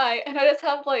passing by, and I just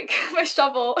have like my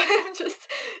shovel, and I'm just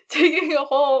digging a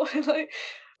hole and like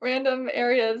random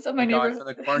areas of my God, neighborhood.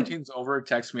 when the quarantine's over,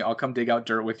 text me. I'll come dig out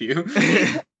dirt with you.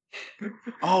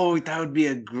 Oh, that would be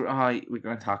we're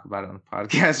gonna talk about it on the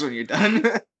podcast when you're done.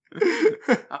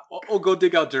 I'll go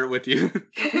dig out dirt with you.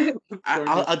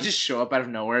 I'll just show up out of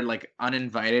nowhere, like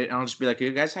uninvited, and I'll just be like, "Are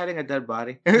you guys hiding a dead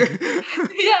body?"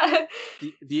 Yeah.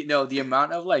 The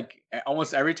amount of like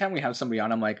almost every time we have somebody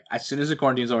on, I'm like, as soon as the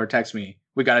quarantine's over, text me.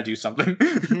 We gotta do something.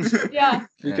 Yeah.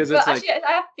 Because Well, it's like actually,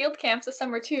 I have field camps this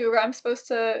summer too, where I'm supposed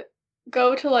to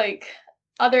go to like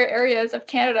other areas of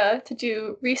Canada to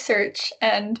do research.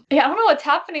 And yeah, I don't know what's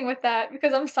happening with that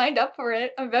because I'm signed up for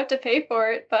it. I'm about to pay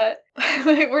for it, but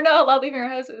like, we're not allowed leaving our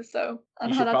houses. So I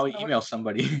don't you know how should that's probably gonna email work.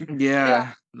 somebody.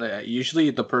 Yeah. Usually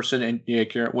the person in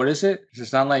what is it?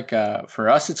 It's not like for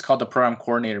us it's called the program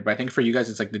coordinator, but I think for you guys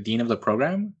it's like the dean of the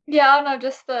program Yeah, I don't know,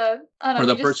 just the I don't know. or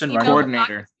the You just person email running the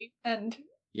Coordinator. faculty and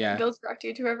yeah. they'll direct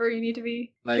you to whoever you need to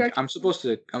be. Like directed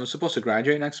I'm supposed to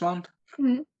graduate next month,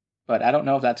 Mhm. but I don't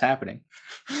know if that's happening.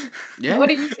 Yeah. What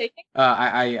are you taking?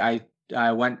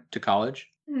 I went to college.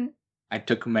 Mhm. I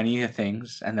took many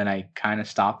things, and then I kind of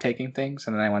stopped taking things,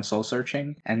 and then I went soul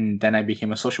searching, and then I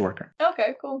became a social worker.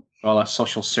 Okay, cool. Well, a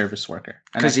social service worker.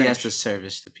 And Because I he has to finished.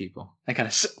 service the people. I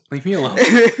gotta leave me alone.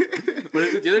 What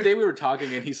is it? The other day we were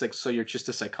talking, and he's like, "So you're just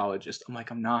a psychologist?" I'm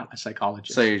like, "I'm not a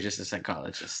psychologist." So you're just a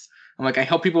psychologist. I'm like, "I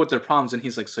help people with their problems," and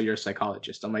he's like, "So you're a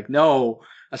psychologist?" I'm like, "No,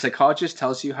 a psychologist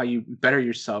tells you how you better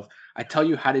yourself. I tell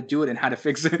you how to do it and how to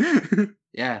fix it."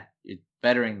 Yeah, you're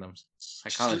bettering them. Just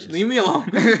Psychologist. leave me alone.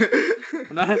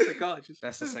 I'm not a psychologist.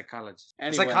 That's a psychologist.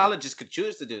 Anyway. A psychologist could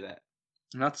choose to do that.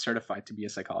 I'm not certified to be a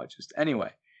psychologist.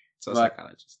 Anyway, So But-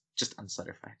 psychologist, just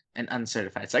uncertified, an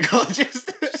uncertified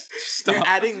psychologist. stop. You're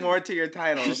adding more to your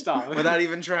title. Just stop. Without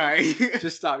even trying.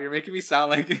 Just stop. You're making me sound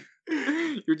like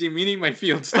you're demeaning my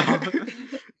field. Stop.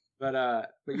 But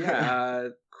yeah,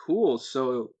 cool.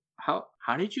 So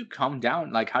how did you come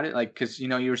down? Like how did because you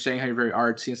were saying how you're very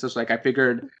artsy and stuff. So, like I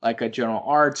figured like a general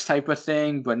arts type of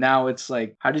thing, but now it's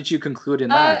like how did you conclude in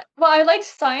that? Well, I liked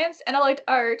science and I liked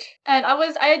art, and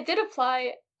I did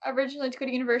apply originally to go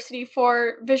to university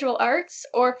for visual arts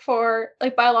or for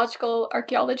like biological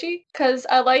archaeology because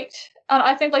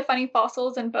I think like finding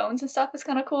fossils and bones and stuff is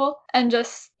kind of cool, and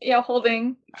just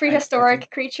holding prehistoric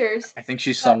creatures. I think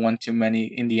she saw one too many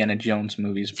Indiana Jones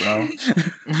movies, bro.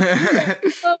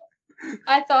 So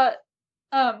I thought,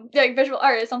 like visual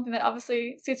art is something that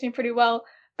obviously suits me pretty well.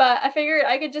 But I figured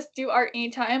I could just do art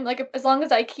anytime. Like as long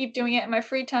as I keep doing it in my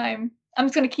free time, I'm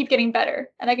just gonna keep getting better,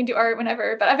 and I can do art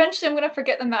whenever. But eventually, I'm gonna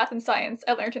forget the math and science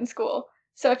I learned in school.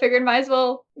 So I figured might as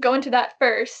well go into that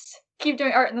first. Keep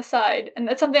doing art on the side, and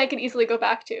that's something I could easily go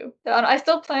back to. So I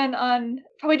still plan on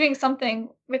probably doing something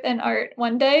within art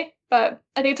one day, but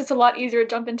I think it's just a lot easier to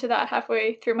jump into that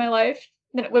halfway through my life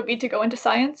than it would be to go into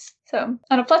science. So,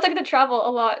 and plus I get to travel a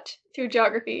lot through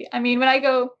geography. I mean, when I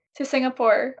go to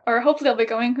Singapore, or hopefully I'll be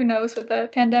going, who knows with the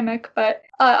pandemic, but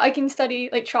I can study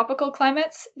like tropical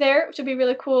climates there, which would be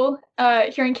really cool.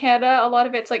 Here in Canada, a lot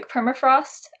of it's like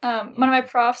permafrost. One of my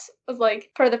profs was like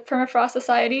part of the Permafrost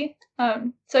Society,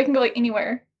 so I can go like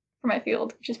anywhere for my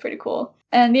field, which is pretty cool.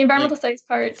 And the environmental studies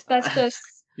part, that's just...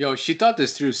 Yo, she thought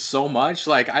this through so much.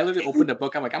 Like, I literally opened a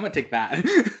book. I'm like, I'm gonna take that.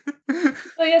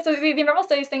 So yeah, so the environmental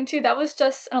studies thing too, that was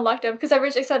just an elective because I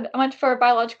originally said I went for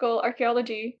biological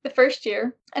archaeology the first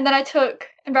year, and then I took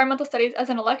environmental studies as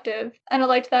an elective, and I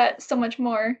liked that so much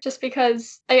more just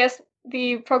because I guess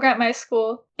the program at my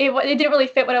school, it didn't really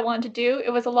fit what I wanted to do. It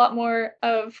was a lot more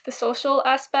of the social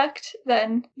aspect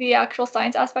than the actual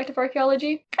science aspect of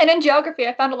archaeology. And in geography,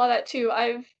 I found a lot of that too.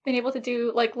 I've been able to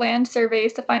do like land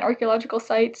surveys to find archaeological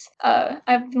sites.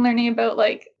 I've been learning about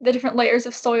like the different layers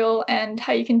of soil and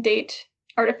how you can date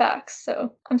artifacts.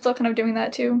 So I'm still kind of doing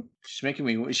that too. She's making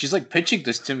me. She's like pitching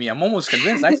this to me. I'm almost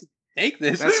convinced I should take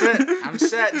this. That's it. I'm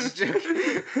set. Just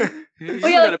joking.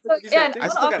 Well, yeah, I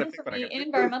still gotta pick what I in gotta pick.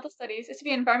 environmental studies is to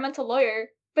be an environmental lawyer,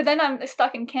 but then I'm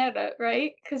stuck in Canada,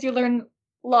 right? Because you learn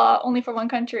law only for one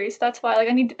country, so that's why like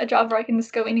I need a job where I can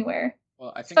just go anywhere.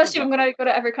 Well, I think Especially if I'm gonna go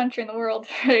to every country in the world,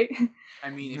 right?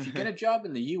 I mean, if you get a job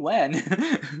in the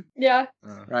UN, Yeah.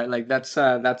 right? Like that's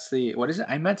the what is it?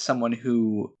 I met someone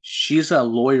who she's a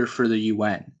lawyer for the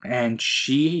UN, and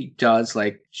she does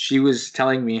like she was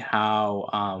telling me how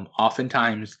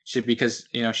oftentimes because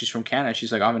she's from Canada,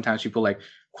 she's like oftentimes people like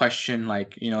question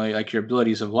like like your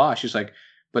abilities of law. She's like,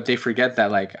 but they forget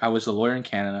that like I was a lawyer in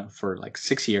Canada for like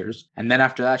 6 years, and then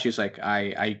after that she's like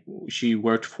she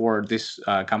worked for this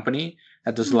company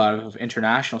that does a lot of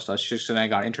international stuff. She said I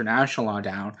got international law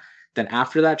down. Then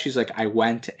after that, she's like, I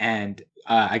went and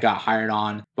I got hired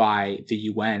on by the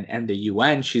UN. And the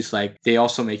UN, she's like, they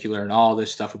also make you learn all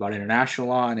this stuff about international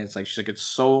law. And it's like, she's like, it's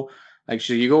so Like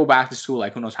you go back to school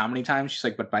like who knows how many times. She's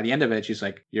like, but by the end of it, she's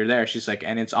like, you're there. She's like,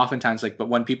 and it's oftentimes like, but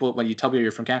when you tell people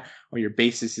you're from Canada or your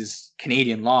basis is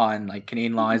Canadian law and like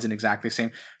Canadian law isn't exactly the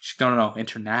same. She's like, no,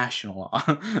 international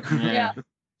law. Yeah.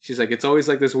 She's like, it's always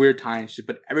like this weird time.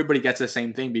 But everybody gets the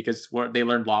same thing because they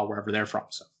learn law wherever they're from.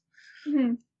 So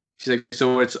she's like,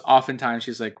 so it's oftentimes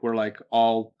she's like, we're like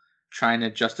all trying to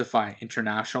justify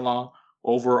international law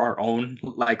over our own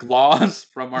like laws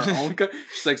from our own.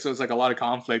 She's like, so it's like a lot of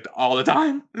conflict all the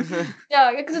time.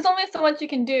 Yeah, because there's only so much you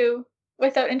can do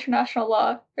without international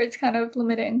law, or it's kind of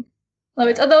limiting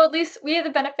limits. Although at least we have the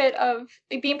benefit of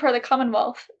being part of the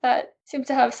Commonwealth that seems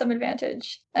to have some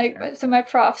advantage. So my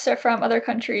profs are from other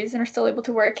countries and are still able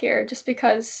to work here just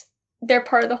because they're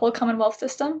part of the whole Commonwealth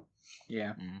system.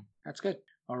 Yeah, that's good.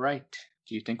 All right.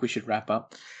 Do you think we should wrap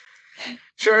up?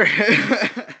 Sure.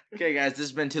 Okay, guys, this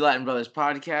has been Two Latin Brothers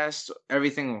podcast.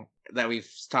 Everything that we've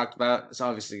talked about is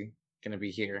obviously going to be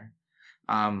here.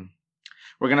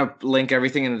 We're going to link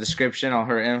everything in the description, all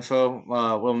her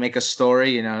info. We'll make a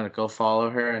story, to go follow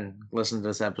her and listen to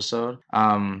this episode.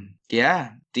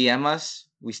 Yeah, DM us.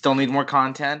 We still need more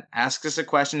content. Ask us a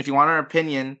question. If you want our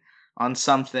opinion on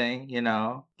something,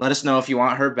 let us know if you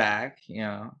want her back,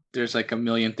 There's like a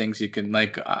million things you can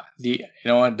like,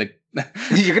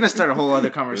 You're going to start a whole other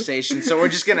conversation. So we're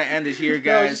just going to end it here, guys.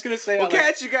 No, I was just going to say, we'll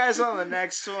catch you guys on the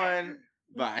next one.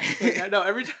 Bye. No,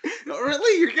 every time. No,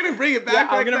 really? You're going to bring it back?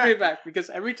 Yeah, I'm going to bring it back because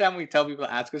every time we tell people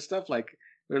to ask us stuff, like,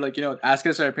 they're like, ask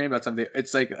us our opinion about something.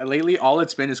 It's like lately, all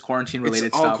it's been is quarantine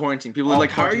related stuff. All quarantine. People are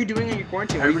like, how are you doing in your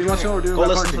quarantine? Everybody wants to know what we're doing. Go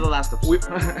listen to the last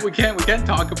episode. We can't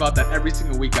talk about that every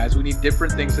single week, guys. We need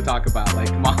different things to talk about. Like,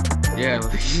 come on. Yeah.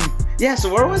 Yeah.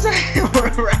 So where was I?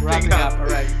 We're wrapping up. All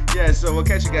right. Yeah. So we'll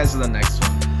catch you guys in the next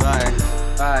one. Bye.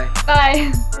 Bye.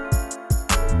 Bye.